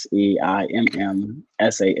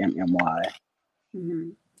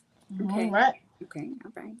CAUSEIMMSAMMY. Okay.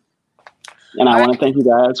 All right. And I want to thank you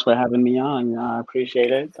guys for having me on. I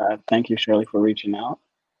appreciate it. Thank you, Shirley, for reaching out.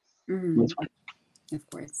 Of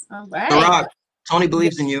course. All right. The Rock, Tony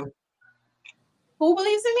believes in you. Who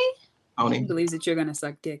believes in me? Tony. He believes that you're gonna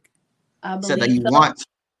suck dick. I believe said that you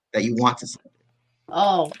want to suck dick.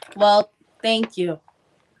 Oh, well, thank you.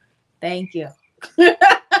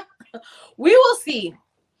 We will see.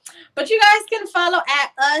 But you guys can follow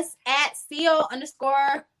us at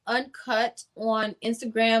CO_uncut on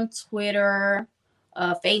Instagram, Twitter,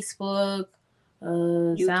 Facebook,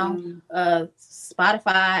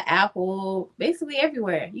 Spotify, Apple, basically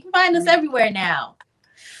everywhere. You can find us everywhere now.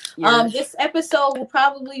 Yes. This episode will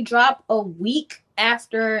probably drop a week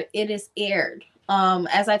after it is aired.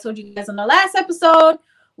 As I told you guys in the last episode,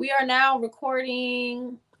 we are now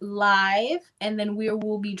recording live, and then we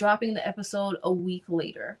will be dropping the episode a week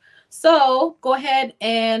later. So go ahead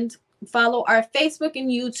and follow our Facebook and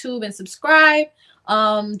YouTube and subscribe,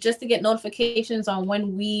 just to get notifications on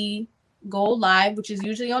when we go live, which is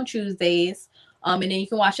usually on Tuesdays. And then you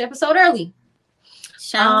can watch the episode early.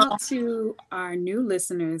 Shout out to our new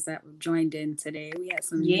listeners that joined in today. We had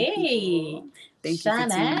some new people. Thank you for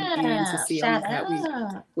tuning in to see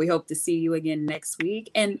that. We hope to see you again next week.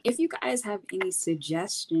 And if you guys have any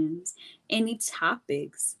suggestions, any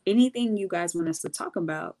topics, anything you guys want us to talk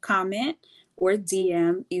about, comment or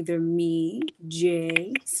DM either me,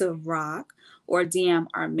 Jay, Ciroc, or DM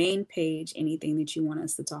our main page, anything that you want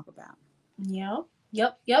us to talk about. Yep.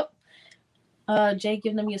 Jay,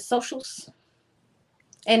 give them your socials.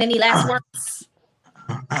 And any last words?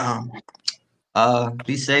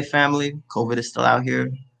 Be safe, family. COVID is still out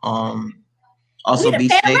here. Also, be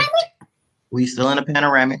safe. We still in a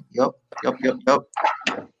panoramic. Yep.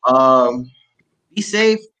 Be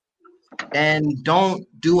safe and don't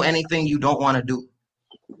do anything you don't want to do.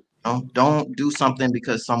 Don't do something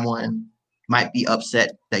because someone might be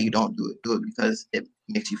upset that you don't do it. Do it because it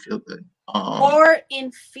makes you feel good. Or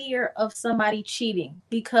in fear of somebody cheating,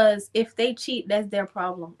 because if they cheat, that's their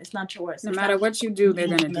problem. It's not yours. No matter what you do, they're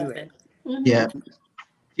gonna do it. Mm-hmm. Yeah,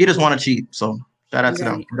 he just want to cheat. So shout out to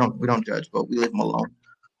them. We don't judge, but we leave them alone.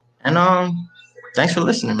 And thanks for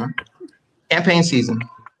listening, man. Campaign season.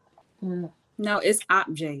 No, it's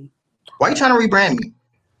OpJ. Why are you trying to rebrand me?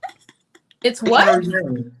 It's what? Why are you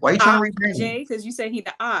trying to rebrand me? Because you said he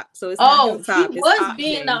the op, so it's not Hilltop. He was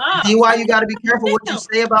being the op. See why you got to be careful what you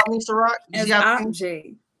say about me, Ciroc? It's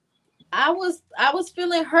OpJ. I was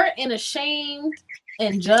feeling hurt and ashamed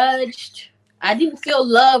and judged. I didn't feel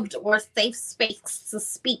loved or safe space to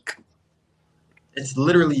speak. It's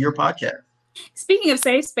literally your podcast. Speaking of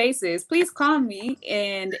safe spaces, please call me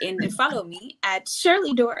and follow me at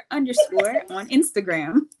ShirleyDoor_ on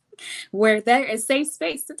Instagram, where there is safe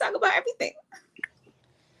space to talk about everything.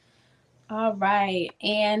 All right.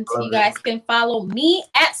 And you guys can follow me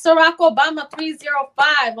at Ciroc Obama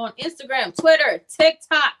 305 on Instagram, Twitter,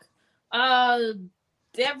 TikTok,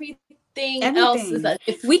 everything else.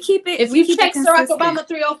 If you check Ciroc Obama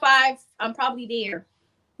 305, I'm probably there.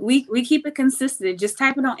 We keep it consistent. Just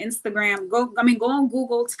type it on Instagram. Go on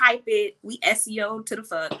Google, type it. We SEO to the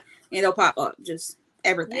fuck, and it'll pop up. Just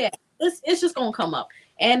everything. Yeah, it's just gonna come up.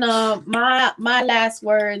 And my last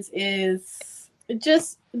words is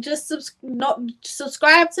just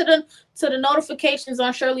subscribe to the notifications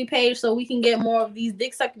on Shirley page so we can get more of these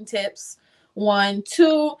dick sucking tips. 1,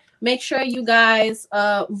 2. Make sure you guys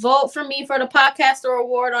vote for me for the Podcaster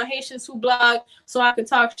Award on Haitians Who Blog so I can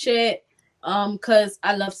talk shit. Because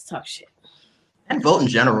I love to talk shit. And vote in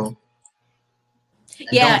general.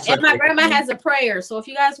 Yeah, and my grandma has a prayer. So if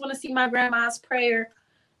you guys want to see my grandma's prayer,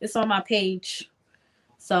 it's on my page.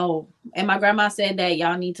 So, and my grandma said that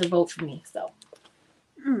y'all need to vote for me. So,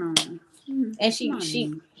 and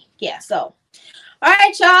she, yeah. So, all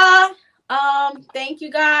right, y'all. Thank you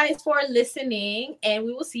guys for listening, and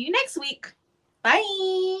we will see you next week.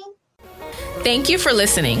 Bye. Thank you for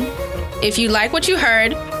listening. If you like what you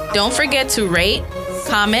heard, don't forget to rate,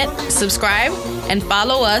 comment, subscribe, and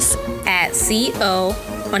follow us at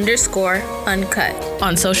CO_uncut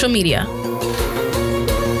on social media.